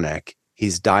demonic,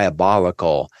 he's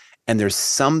diabolical, and there's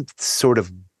some sort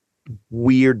of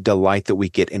weird delight that we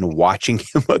get in watching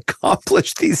him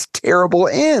accomplish these terrible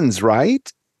ends,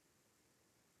 right?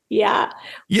 Yeah.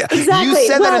 Yeah, Exactly. you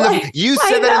said that Well, in the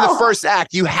I in the know. first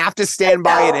act. You have to stand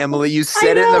by it, Emily. You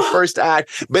said it in the know. first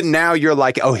act, but now you're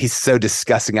like, oh, he's so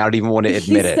disgusting. I don't even want to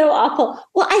admit He's it. so awful.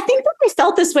 Well, I think that I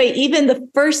felt this way even the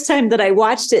first time that I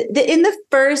watched it. In the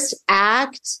first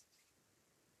act,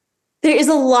 there is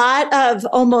a lot of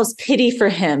almost pity for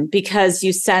him because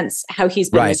you sense how he's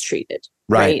been Right. mistreated.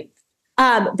 Right.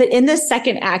 But in the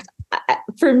second act,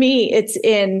 for me, it's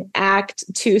in Act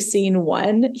 2, Scene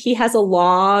 1. He has a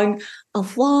long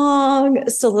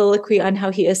soliloquy on how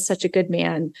he is such a good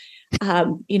man.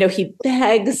 He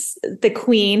begs the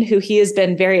queen, who he has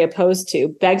been very opposed to,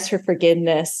 begs her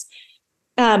forgiveness.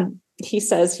 He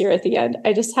says here at the end,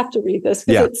 I just have to read this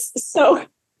because it's so...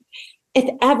 If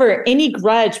ever any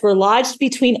grudge were lodged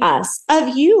between us, of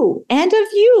you,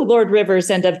 Lord Rivers,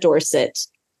 and of Dorset,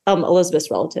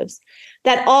 Elizabeth's relatives,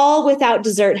 that all without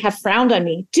desert have frowned on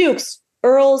me, dukes,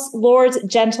 earls, lords,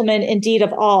 gentlemen, indeed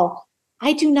of all,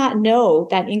 I do not know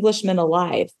that Englishman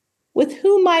alive, with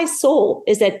whom my soul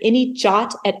is at any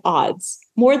jot at odds,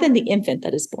 more than the infant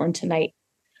that is born tonight.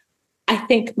 I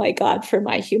thank my God for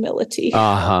my humility.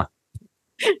 Uh-huh.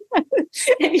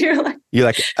 And you're like,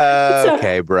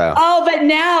 okay, bro. Oh, but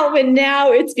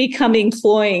now it's becoming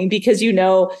cloying because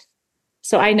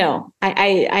so I know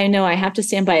I have to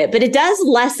stand by it, but it does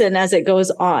lessen as it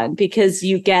goes on because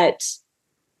because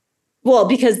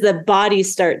the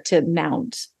bodies start to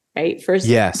mount, right? First,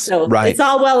 Yes, so right. it's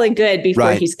all well and good before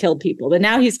Right. he's killed people, but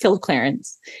now he's killed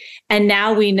Clarence, and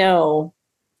now we know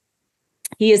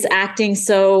he is acting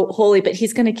so holy, but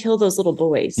he's going to kill those little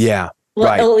boys. Yeah. Well,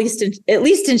 right. at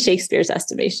least in Shakespeare's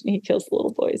estimation, he kills the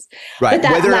little boys. Right. But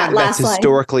Whether or not that's last line-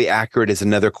 historically accurate is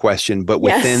another question, but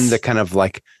Yes. within the kind of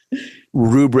like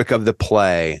rubric of the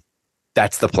play,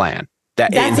 that's the plan.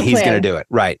 That's And the he's plan. going to do it.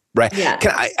 Right. Right. Yeah.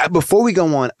 Can I before we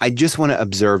go on, I just want to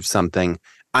observe something.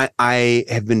 I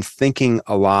have been thinking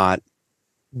a lot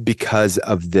because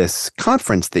of this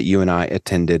conference that you and I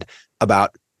attended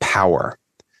about power.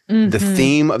 The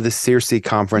theme of the Circe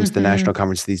conference, the national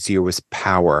conference this year, was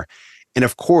power. And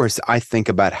of course, I think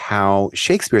about how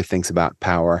Shakespeare thinks about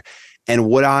power. And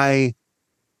what I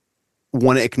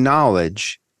want to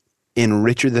acknowledge in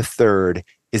Richard III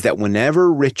is that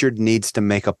whenever Richard needs to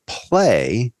make a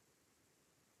play,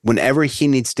 whenever he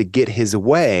needs to get his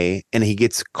way and he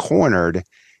gets cornered,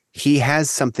 he has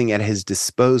something at his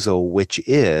disposal, which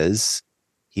is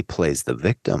he plays the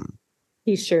victim.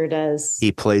 He sure does.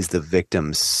 He plays the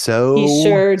victim so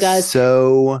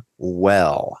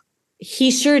well. He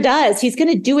sure does. He's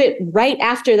going to do it right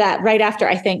after that, right after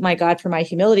I thank my God for my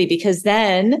humility, because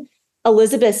then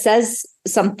Elizabeth says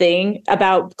something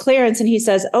about Clarence, and he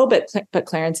says, "Oh, but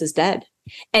Clarence is dead,"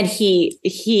 and he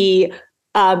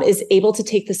is able to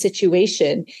take the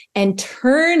situation and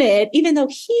turn it, even though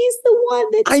he's the one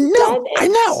that's done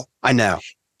it. I know.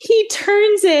 He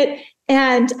turns it,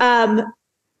 and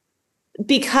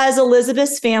because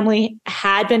Elizabeth's family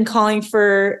had been calling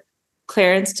for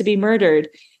Clarence to be murdered,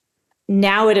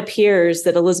 now it appears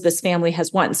that Elizabeth's family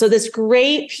has won. So this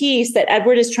great peace that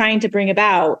Edward is trying to bring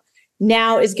about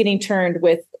now is getting turned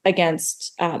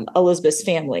against Elizabeth's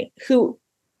family, who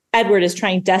Edward is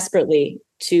trying desperately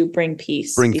to bring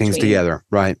peace. Bring things together,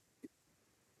 right?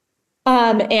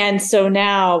 And so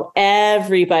now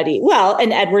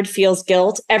and Edward feels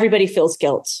guilt. Everybody feels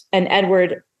guilt. And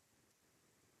Edward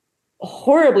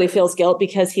horribly feels guilt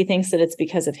because he thinks that it's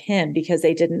because of him, because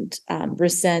they didn't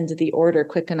rescind the order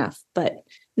quick enough. But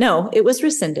no, it was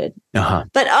rescinded. Uh-huh.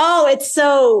 But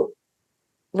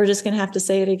we're just going to have to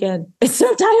say it again. It's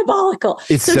so diabolical.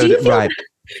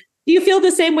 Do you feel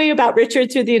the same way about Richard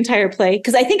through the entire play?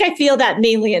 Because I think I feel that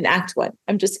mainly in Act 1.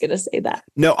 I'm just going to say that.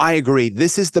 No, I agree.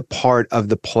 This is the part of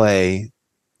the play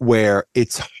where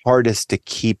it's hardest to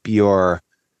keep your,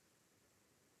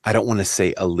 I don't want to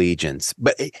say allegiance,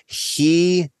 but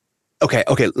okay,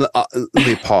 let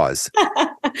me pause.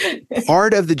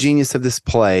 Part of the genius of this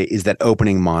play is that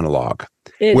opening monologue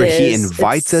he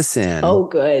invites us in. Oh,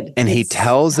 good. And he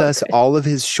tells us all of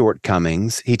his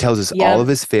shortcomings. He tells us all of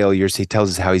his failures. He tells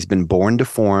us how he's been born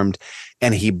deformed,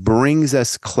 and he brings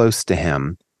us close to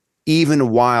him,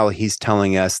 even while he's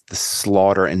telling us the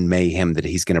slaughter and mayhem that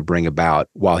he's going to bring about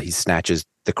while he snatches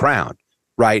the crown,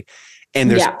 right? And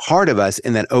there's part of us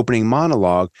in that opening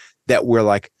monologue that we're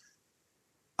like,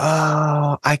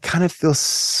 oh, I kind of feel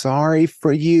sorry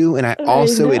for you. And I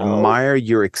also admire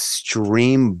your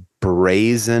extreme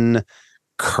brazen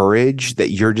courage that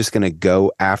you're just going to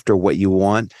go after what you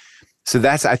want. So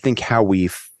that's, I think, how we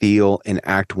feel in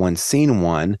Act 1, Scene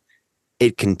 1.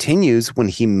 It continues when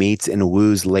he meets and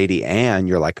woos Lady Anne.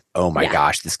 You're like, oh my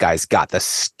gosh, this guy's got the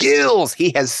skills.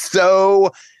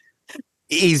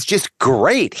 He's just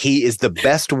great. He is the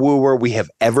best wooer we have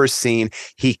ever seen.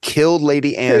 He killed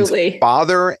Lady Anne's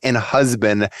father and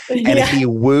husband, and he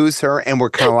woos her. And we're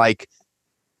kind of like,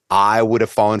 I would have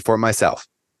fallen for it myself.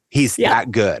 He's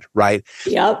that good, right?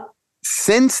 Yep.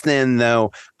 Since then,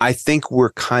 though, I think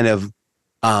we're kind of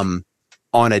on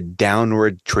a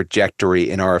downward trajectory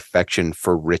in our affection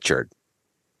for Richard.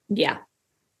 Yeah,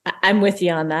 I'm with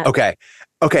you on that. Okay.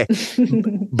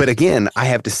 But again, I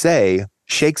have to say,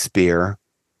 Shakespeare,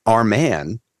 our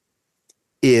man,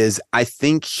 I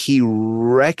think he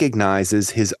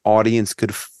recognizes his audience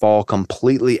could fall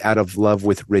completely out of love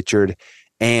with Richard.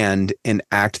 And in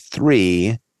Act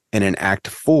 3 and in Act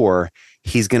 4,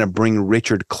 he's going to bring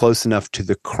Richard close enough to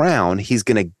the crown. He's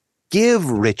going to give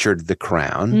Richard the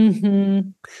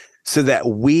crown so that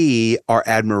our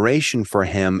admiration for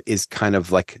him is kind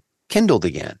of like kindled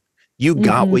again. You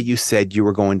got what you said you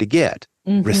were going to get.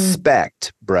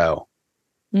 Respect, bro.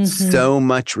 So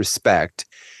much respect.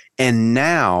 And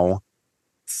now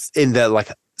in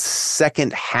the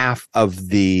second half of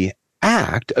the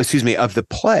of the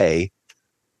play,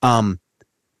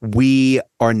 we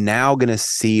are now going to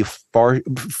see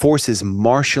forces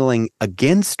marshaling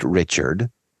against Richard,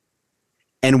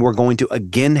 and we're going to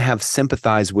again have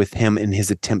sympathize with him in his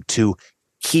attempt to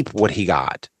keep what he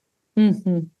got.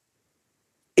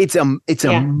 It's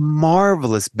a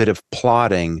marvelous bit of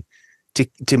plotting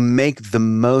to make the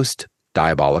most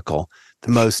diabolical,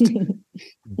 the most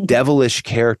devilish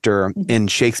character in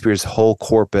Shakespeare's whole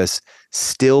corpus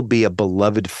still be a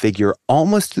beloved figure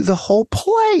almost through the whole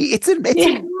play. It's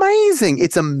amazing.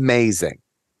 It's amazing.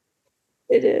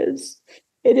 It is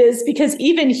because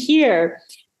even here,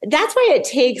 that's why it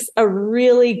takes a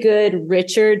really good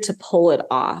Richard to pull it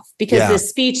off, because the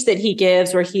speech that he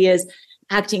gives where he is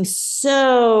acting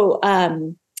so,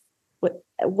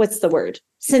 what's the word?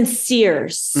 Sincere,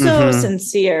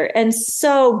 sincere, and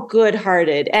so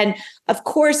good-hearted. And of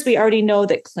course, we already know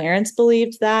that Clarence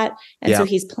believed that. And so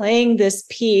he's playing this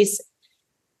piece,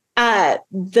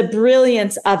 the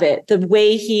brilliance of it, the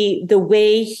way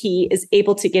he is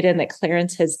able to get in that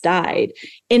Clarence has died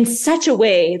in such a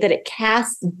way that it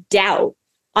casts doubt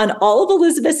on all of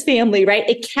Elizabeth's family, right?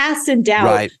 It casts in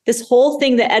doubt this whole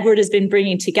thing that Edward has been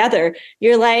bringing together.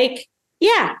 You're like,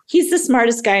 yeah, he's the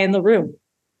smartest guy in the room.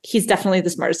 He's definitely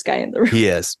the smartest guy in the room. He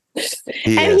is.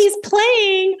 He's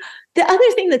playing. The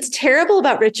other thing that's terrible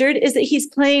about Richard is that he's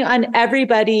playing on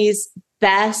everybody's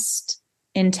best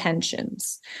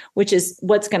intentions, which is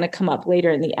what's going to come up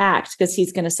later in the act, because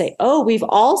he's going to say, oh, we've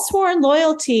all sworn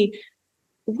loyalty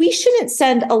we shouldn't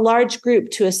send a large group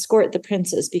to escort the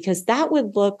princes because that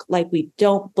would look like we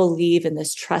don't believe in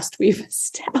this trust we've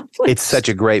established. It's such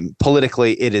a great,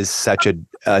 politically, it is such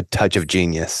a touch of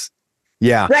genius.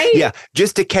 Yeah. Right? Yeah.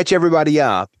 Just to catch everybody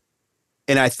up.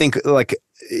 And I think, like,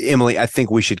 Emily, I think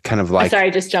we should kind of like. Sorry,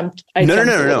 I just jumped.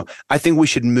 No. I think we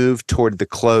should move toward the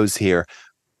close here.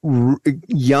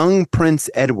 Young Prince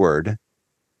Edward,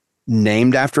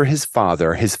 named after his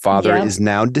father is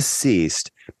now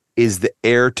deceased, is the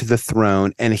heir to the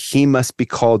throne, and he must be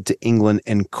called to England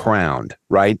and crowned,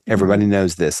 right? Mm-hmm. Everybody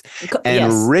knows this.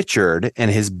 And yes. Richard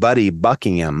and his buddy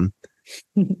Buckingham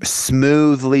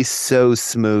so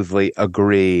smoothly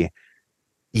agree,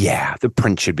 yeah, the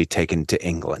prince should be taken to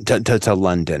England, to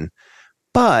London.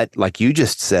 But like you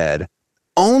just said,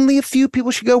 only a few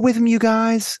people should go with him, you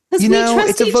guys. You know,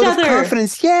 it's a vote of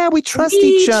confidence. Yeah, we trust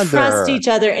each other. We trust each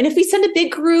other. And if we send a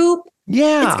big group,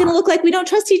 it's going to look like we don't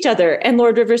trust each other. And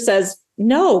Lord Rivers says,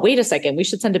 no, wait a second. We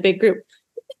should send a big group.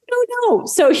 No.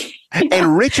 So,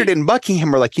 and Richard and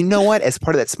Buckingham are like, you know what? As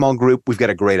part of that small group, we've got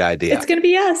a great idea. It's going to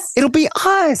be us. It'll be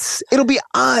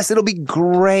us. It'll be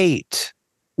great.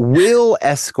 We'll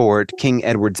escort King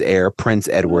Edward's heir, Prince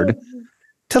Edward,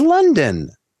 to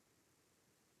London.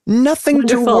 Nothing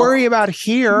Wonderful. To worry about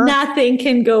here. Nothing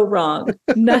can go wrong.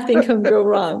 Nothing can go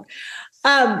wrong.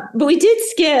 But we did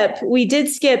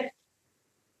skip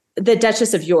the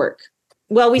Duchess of York.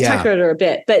 Well, we talked about her a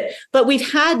bit, but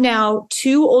we've had now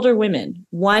two older women,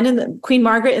 one in the Queen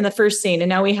Margaret in the first scene, and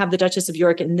now we have the Duchess of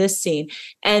York in this scene.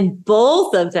 And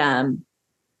both of them,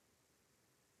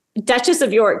 Duchess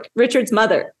of York, Richard's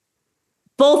mother,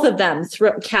 both of them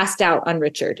cast out on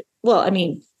Richard. Well, I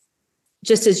mean,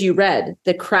 just as you read,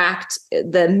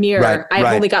 the mirror, right,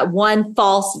 I've only got one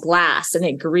false glass, and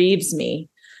it grieves me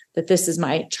that this is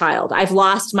my child. I've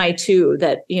lost my two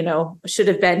that, should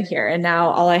have been here, and now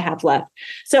all I have left.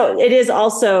 So it is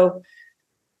also,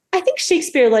 I think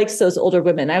Shakespeare likes those older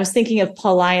women. I was thinking of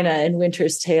Paulina in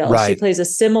Winter's Tale. Right. She plays a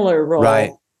similar role.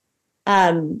 Right.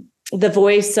 The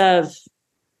voice of,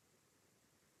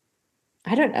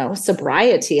 I don't know,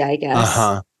 sobriety, I guess.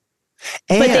 Uh-huh.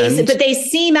 But they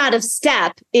seem out of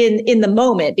step in the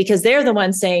moment because they're the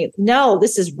ones saying, no,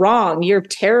 this is wrong. You're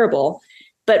terrible.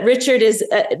 But Richard is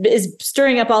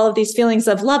stirring up all of these feelings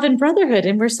of love and brotherhood,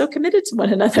 and we're so committed to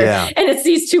one another. Yeah. And it's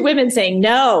these two women saying,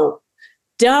 no,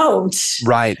 don't.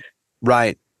 Right.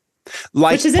 Like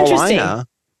Which is interesting.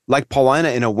 Like Paulina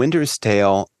in A Winter's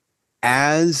Tale,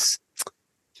 as,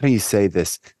 how do you say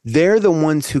this? They're the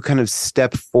ones who kind of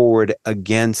step forward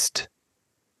against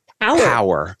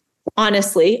power.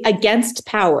 Honestly, against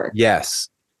power. Yes.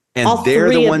 And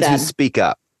they're the ones who speak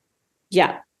up.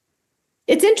 Yeah.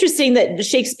 It's interesting that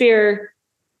Shakespeare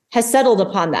has settled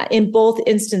upon that in both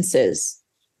instances,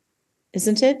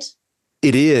 isn't it?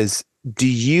 It is. Do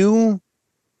you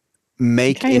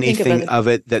make anything of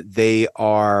it that they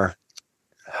are?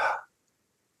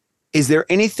 Is there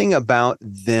anything about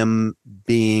them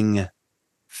being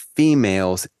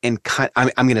females and I'm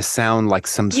going to sound like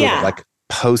some sort of like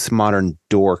postmodern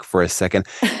dork for a second,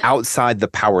 outside the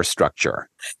power structure?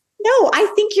 No, I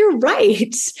think you're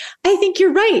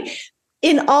right.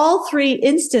 In all three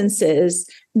instances,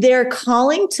 they're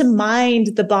calling to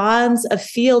mind the bonds of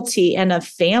fealty and of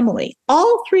family.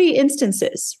 All three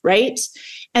instances, right?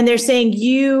 And they're saying,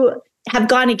 you have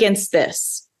gone against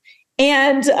this.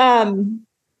 And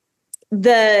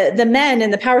the men in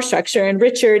the power structure, and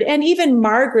Richard, and even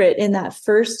Margaret in that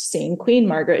first scene, Queen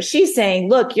Margaret, she's saying,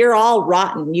 look, you're all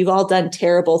rotten. You've all done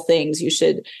terrible things. You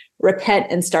should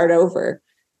repent and start over.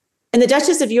 And the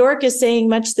Duchess of York is saying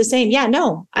much the same. Yeah,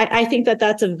 no, I think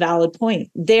that's a valid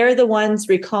point. They're the ones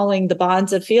recalling the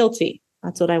bonds of fealty.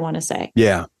 That's what I want to say.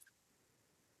 Yeah.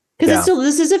 Because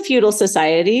this is a feudal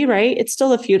society, right? It's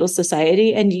still a feudal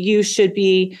society, and you should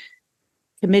be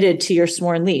committed to your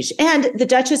sworn liege. And the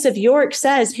Duchess of York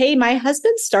says, hey, my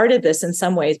husband started this in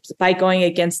some ways by going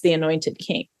against the anointed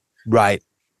king. Right.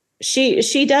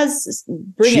 She does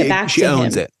bring it back to him. She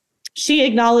owns it. She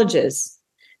acknowledges.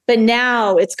 But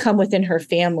now it's come within her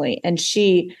family, and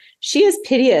she is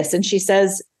piteous, and she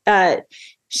says,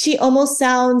 she almost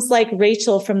sounds like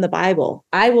Rachel from the Bible.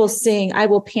 I will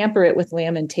pamper it with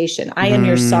lamentation. I am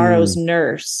your sorrow's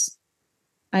nurse.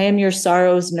 I am your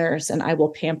sorrow's nurse, and I will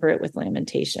pamper it with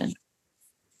lamentation.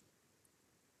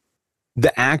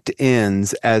 The act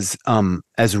ends as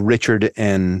Richard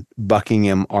and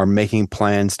Buckingham are making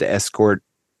plans to escort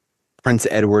Prince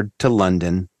Edward to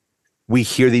London. We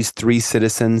hear these three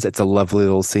citizens. It's a lovely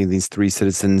little scene. These three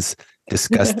citizens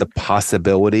discuss the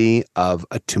possibility of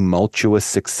a tumultuous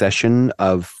succession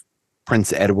of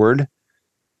Prince Edward.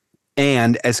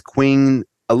 And as Queen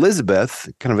Elizabeth,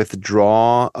 kind of at the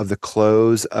draw of the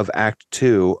close of Act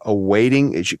 2,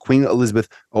 Queen Elizabeth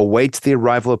awaits the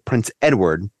arrival of Prince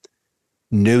Edward.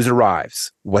 News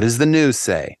arrives. What does the news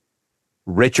say?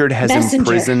 Richard has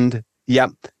imprisoned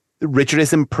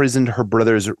her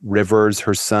brothers Rivers,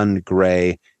 her son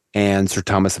Grey, and Sir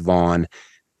Thomas Vaughan.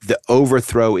 The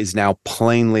overthrow is now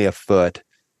plainly afoot.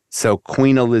 So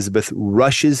Queen Elizabeth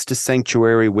rushes to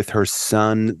sanctuary with her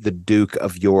son, the Duke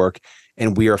of York,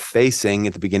 and we are facing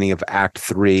at the beginning of Act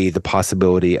 3 the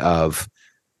possibility of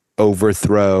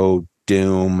overthrow,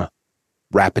 doom,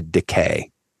 rapid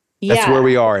decay. That's where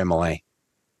we are, Emily.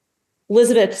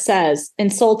 Elizabeth says,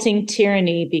 insulting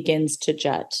tyranny begins to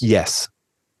jut. Yes.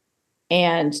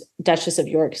 And Duchess of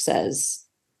York says,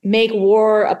 make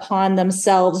war upon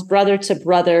themselves, brother to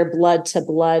brother, blood to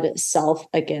blood, self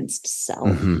against self.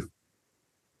 Mm-hmm.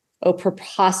 O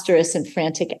preposterous and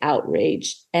frantic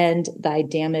outrage, end thy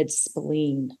damned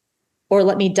spleen. Or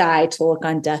let me die to look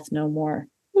on death no more.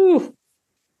 Ooh.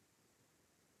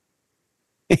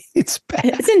 It's bad.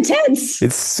 It's intense.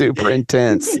 It's super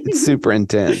intense. It's super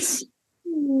intense.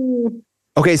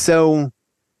 Okay, so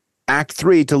Act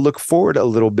 3, to look forward a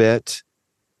little bit,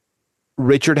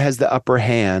 Richard has the upper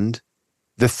hand.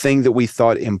 The thing that we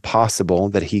thought impossible,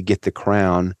 that he get the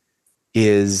crown,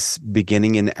 is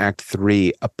beginning in Act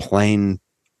 3 a plain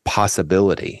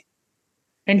possibility.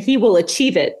 And he will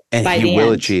achieve it and by he the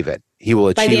will end. achieve it. He will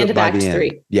achieve by the end it of by Act the end.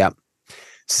 3. Yeah.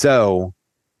 So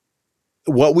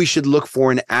what we should look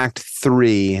for in Act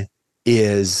 3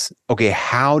 is, okay,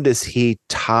 how does he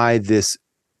tie this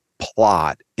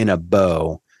plot in a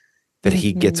bow that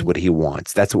he gets what he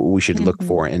wants? That's what we should look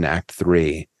for in Act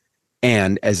 3.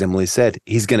 And as Emily said,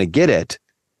 he's going to get it.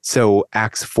 So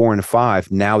Acts 4 and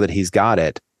 5, now that he's got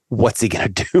it, what's he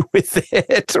going to do with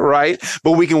it, right?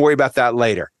 But we can worry about that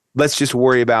later. Let's just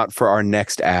worry about, for our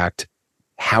next act,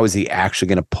 how is he actually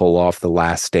going to pull off the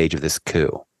last stage of this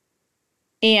coup?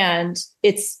 And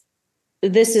this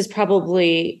is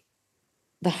probably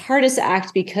the hardest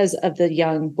act because of the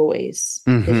young boys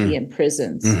that he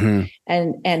imprisons.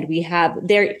 Mm-hmm. And we have,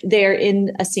 they're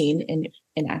in a scene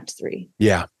in Act 3.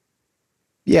 Yeah.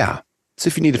 Yeah. So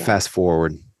if you need to fast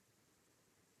forward,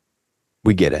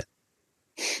 we get it.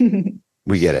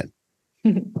 We get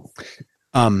it.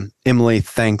 Emily,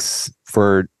 thanks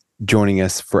for joining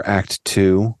us for Act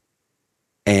 2.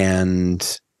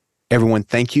 And everyone,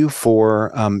 thank you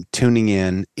for tuning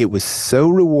in. It was so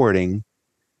rewarding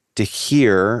to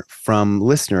hear from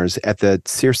listeners at the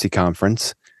Circe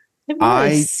conference.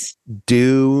 I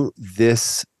do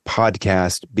this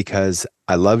podcast because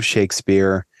I love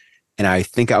Shakespeare, and I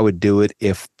think I would do it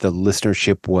if the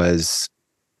listenership was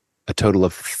a total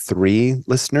of 3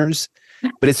 listeners.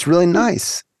 But it's really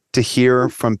nice to hear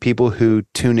from people who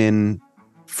tune in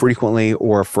frequently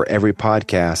or for every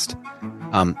podcast.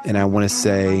 And I want to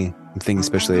say, I'm thinking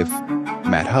especially of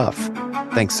Matt Huff.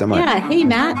 Thanks so much. Yeah. Hey,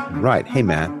 Matt. Right. Hey,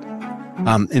 Matt.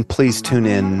 And please tune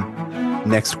in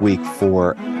next week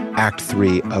for Act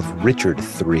 3 of Richard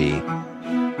 3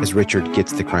 as Richard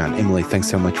gets the crown. Emily, thanks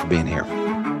so much for being here.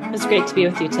 It was great to be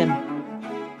with you, Tim.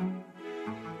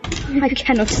 I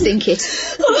cannot think it.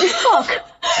 Hark!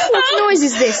 What noise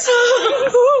is this?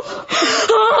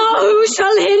 Who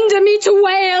shall hinder me to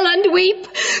wail and weep,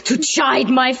 to chide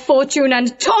my fortune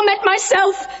and torment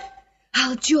myself?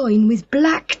 I'll join with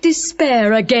black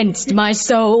despair against my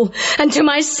soul, and to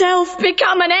myself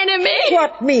become an enemy.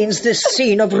 What means this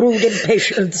scene of rude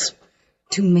impatience?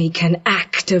 To make an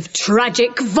act of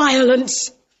tragic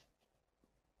violence.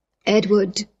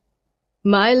 Edward,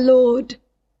 my lord,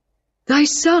 thy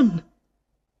son,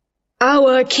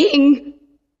 our king,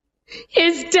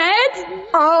 is dead.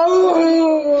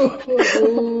 Oh!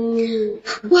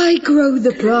 Why grow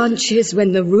the branches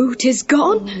when the root is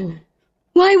gone?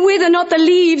 Why wither not the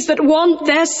leaves that want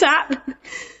their sap?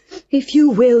 If you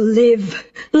will live,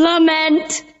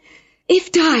 lament.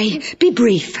 If die, be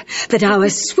brief, that our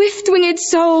swift-winged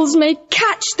souls may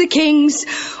catch the king's,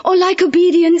 or like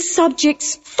obedient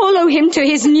subjects follow him to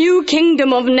his new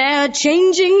kingdom of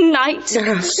ne'er-changing night.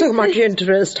 So much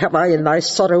interest have I in thy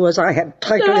sorrow as I had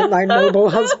title in thy noble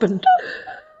husband.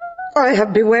 I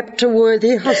have bewept a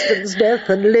worthy husband's death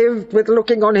and lived with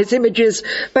looking on his images,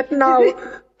 but now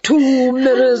 2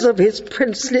 mirrors of his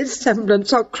princely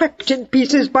semblance are cracked in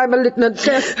pieces by malignant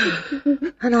death,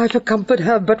 and I for comfort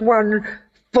have but one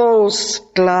false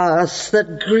glass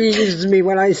that grieves me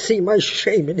when I see my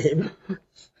shame in him.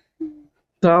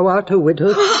 Thou art a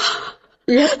widow,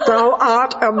 yet thou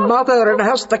art a mother and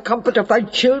hast the comfort of thy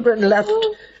children left.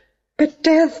 But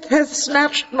death hath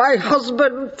snatched my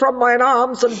husband from mine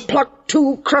arms and plucked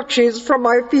 2 crutches from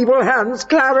my feeble hands,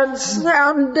 Clarence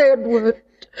and Edward.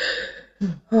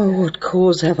 Oh, what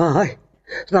cause have I,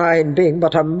 thine being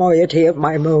but a moiety of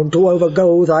my moan, to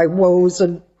overgo thy woes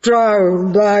and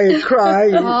drown thy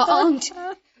cries? Aunt.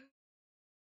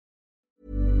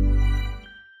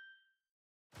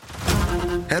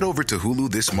 Head over to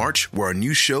Hulu this March, where our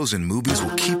new shows and movies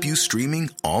will keep you streaming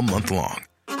all month long.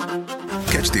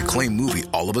 Catch the acclaimed movie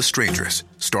All of Us Strangers,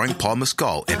 starring Paul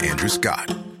Mescal and Andrew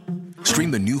Scott.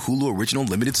 Stream the new Hulu original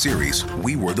limited series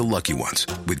We Were the Lucky Ones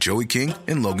with Joey King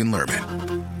and Logan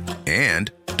Lerman.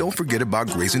 And don't forget about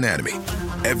Grey's Anatomy.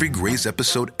 Every Grey's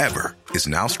episode ever is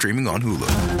now streaming on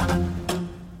Hulu.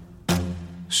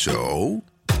 So,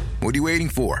 what are you waiting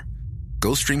for?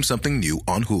 Go stream something new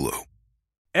on Hulu.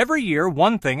 Every year,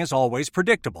 one thing is always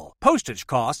predictable. Postage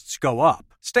costs go up.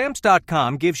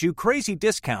 Stamps.com gives you crazy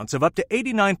discounts of up to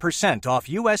 89% off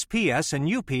USPS and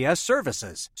UPS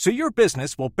services, so your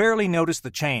business will barely notice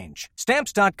the change.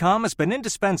 Stamps.com has been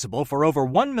indispensable for over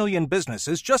 1 million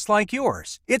businesses just like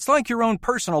yours. It's like your own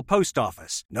personal post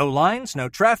office. No lines, no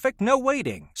traffic, no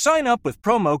waiting. Sign up with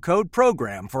promo code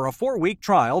PROGRAM for a 4-week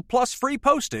trial plus free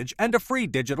postage and a free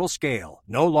digital scale.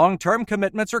 No long-term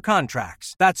commitments or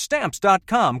contracts. That's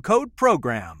Stamps.com, code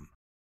PROGRAM.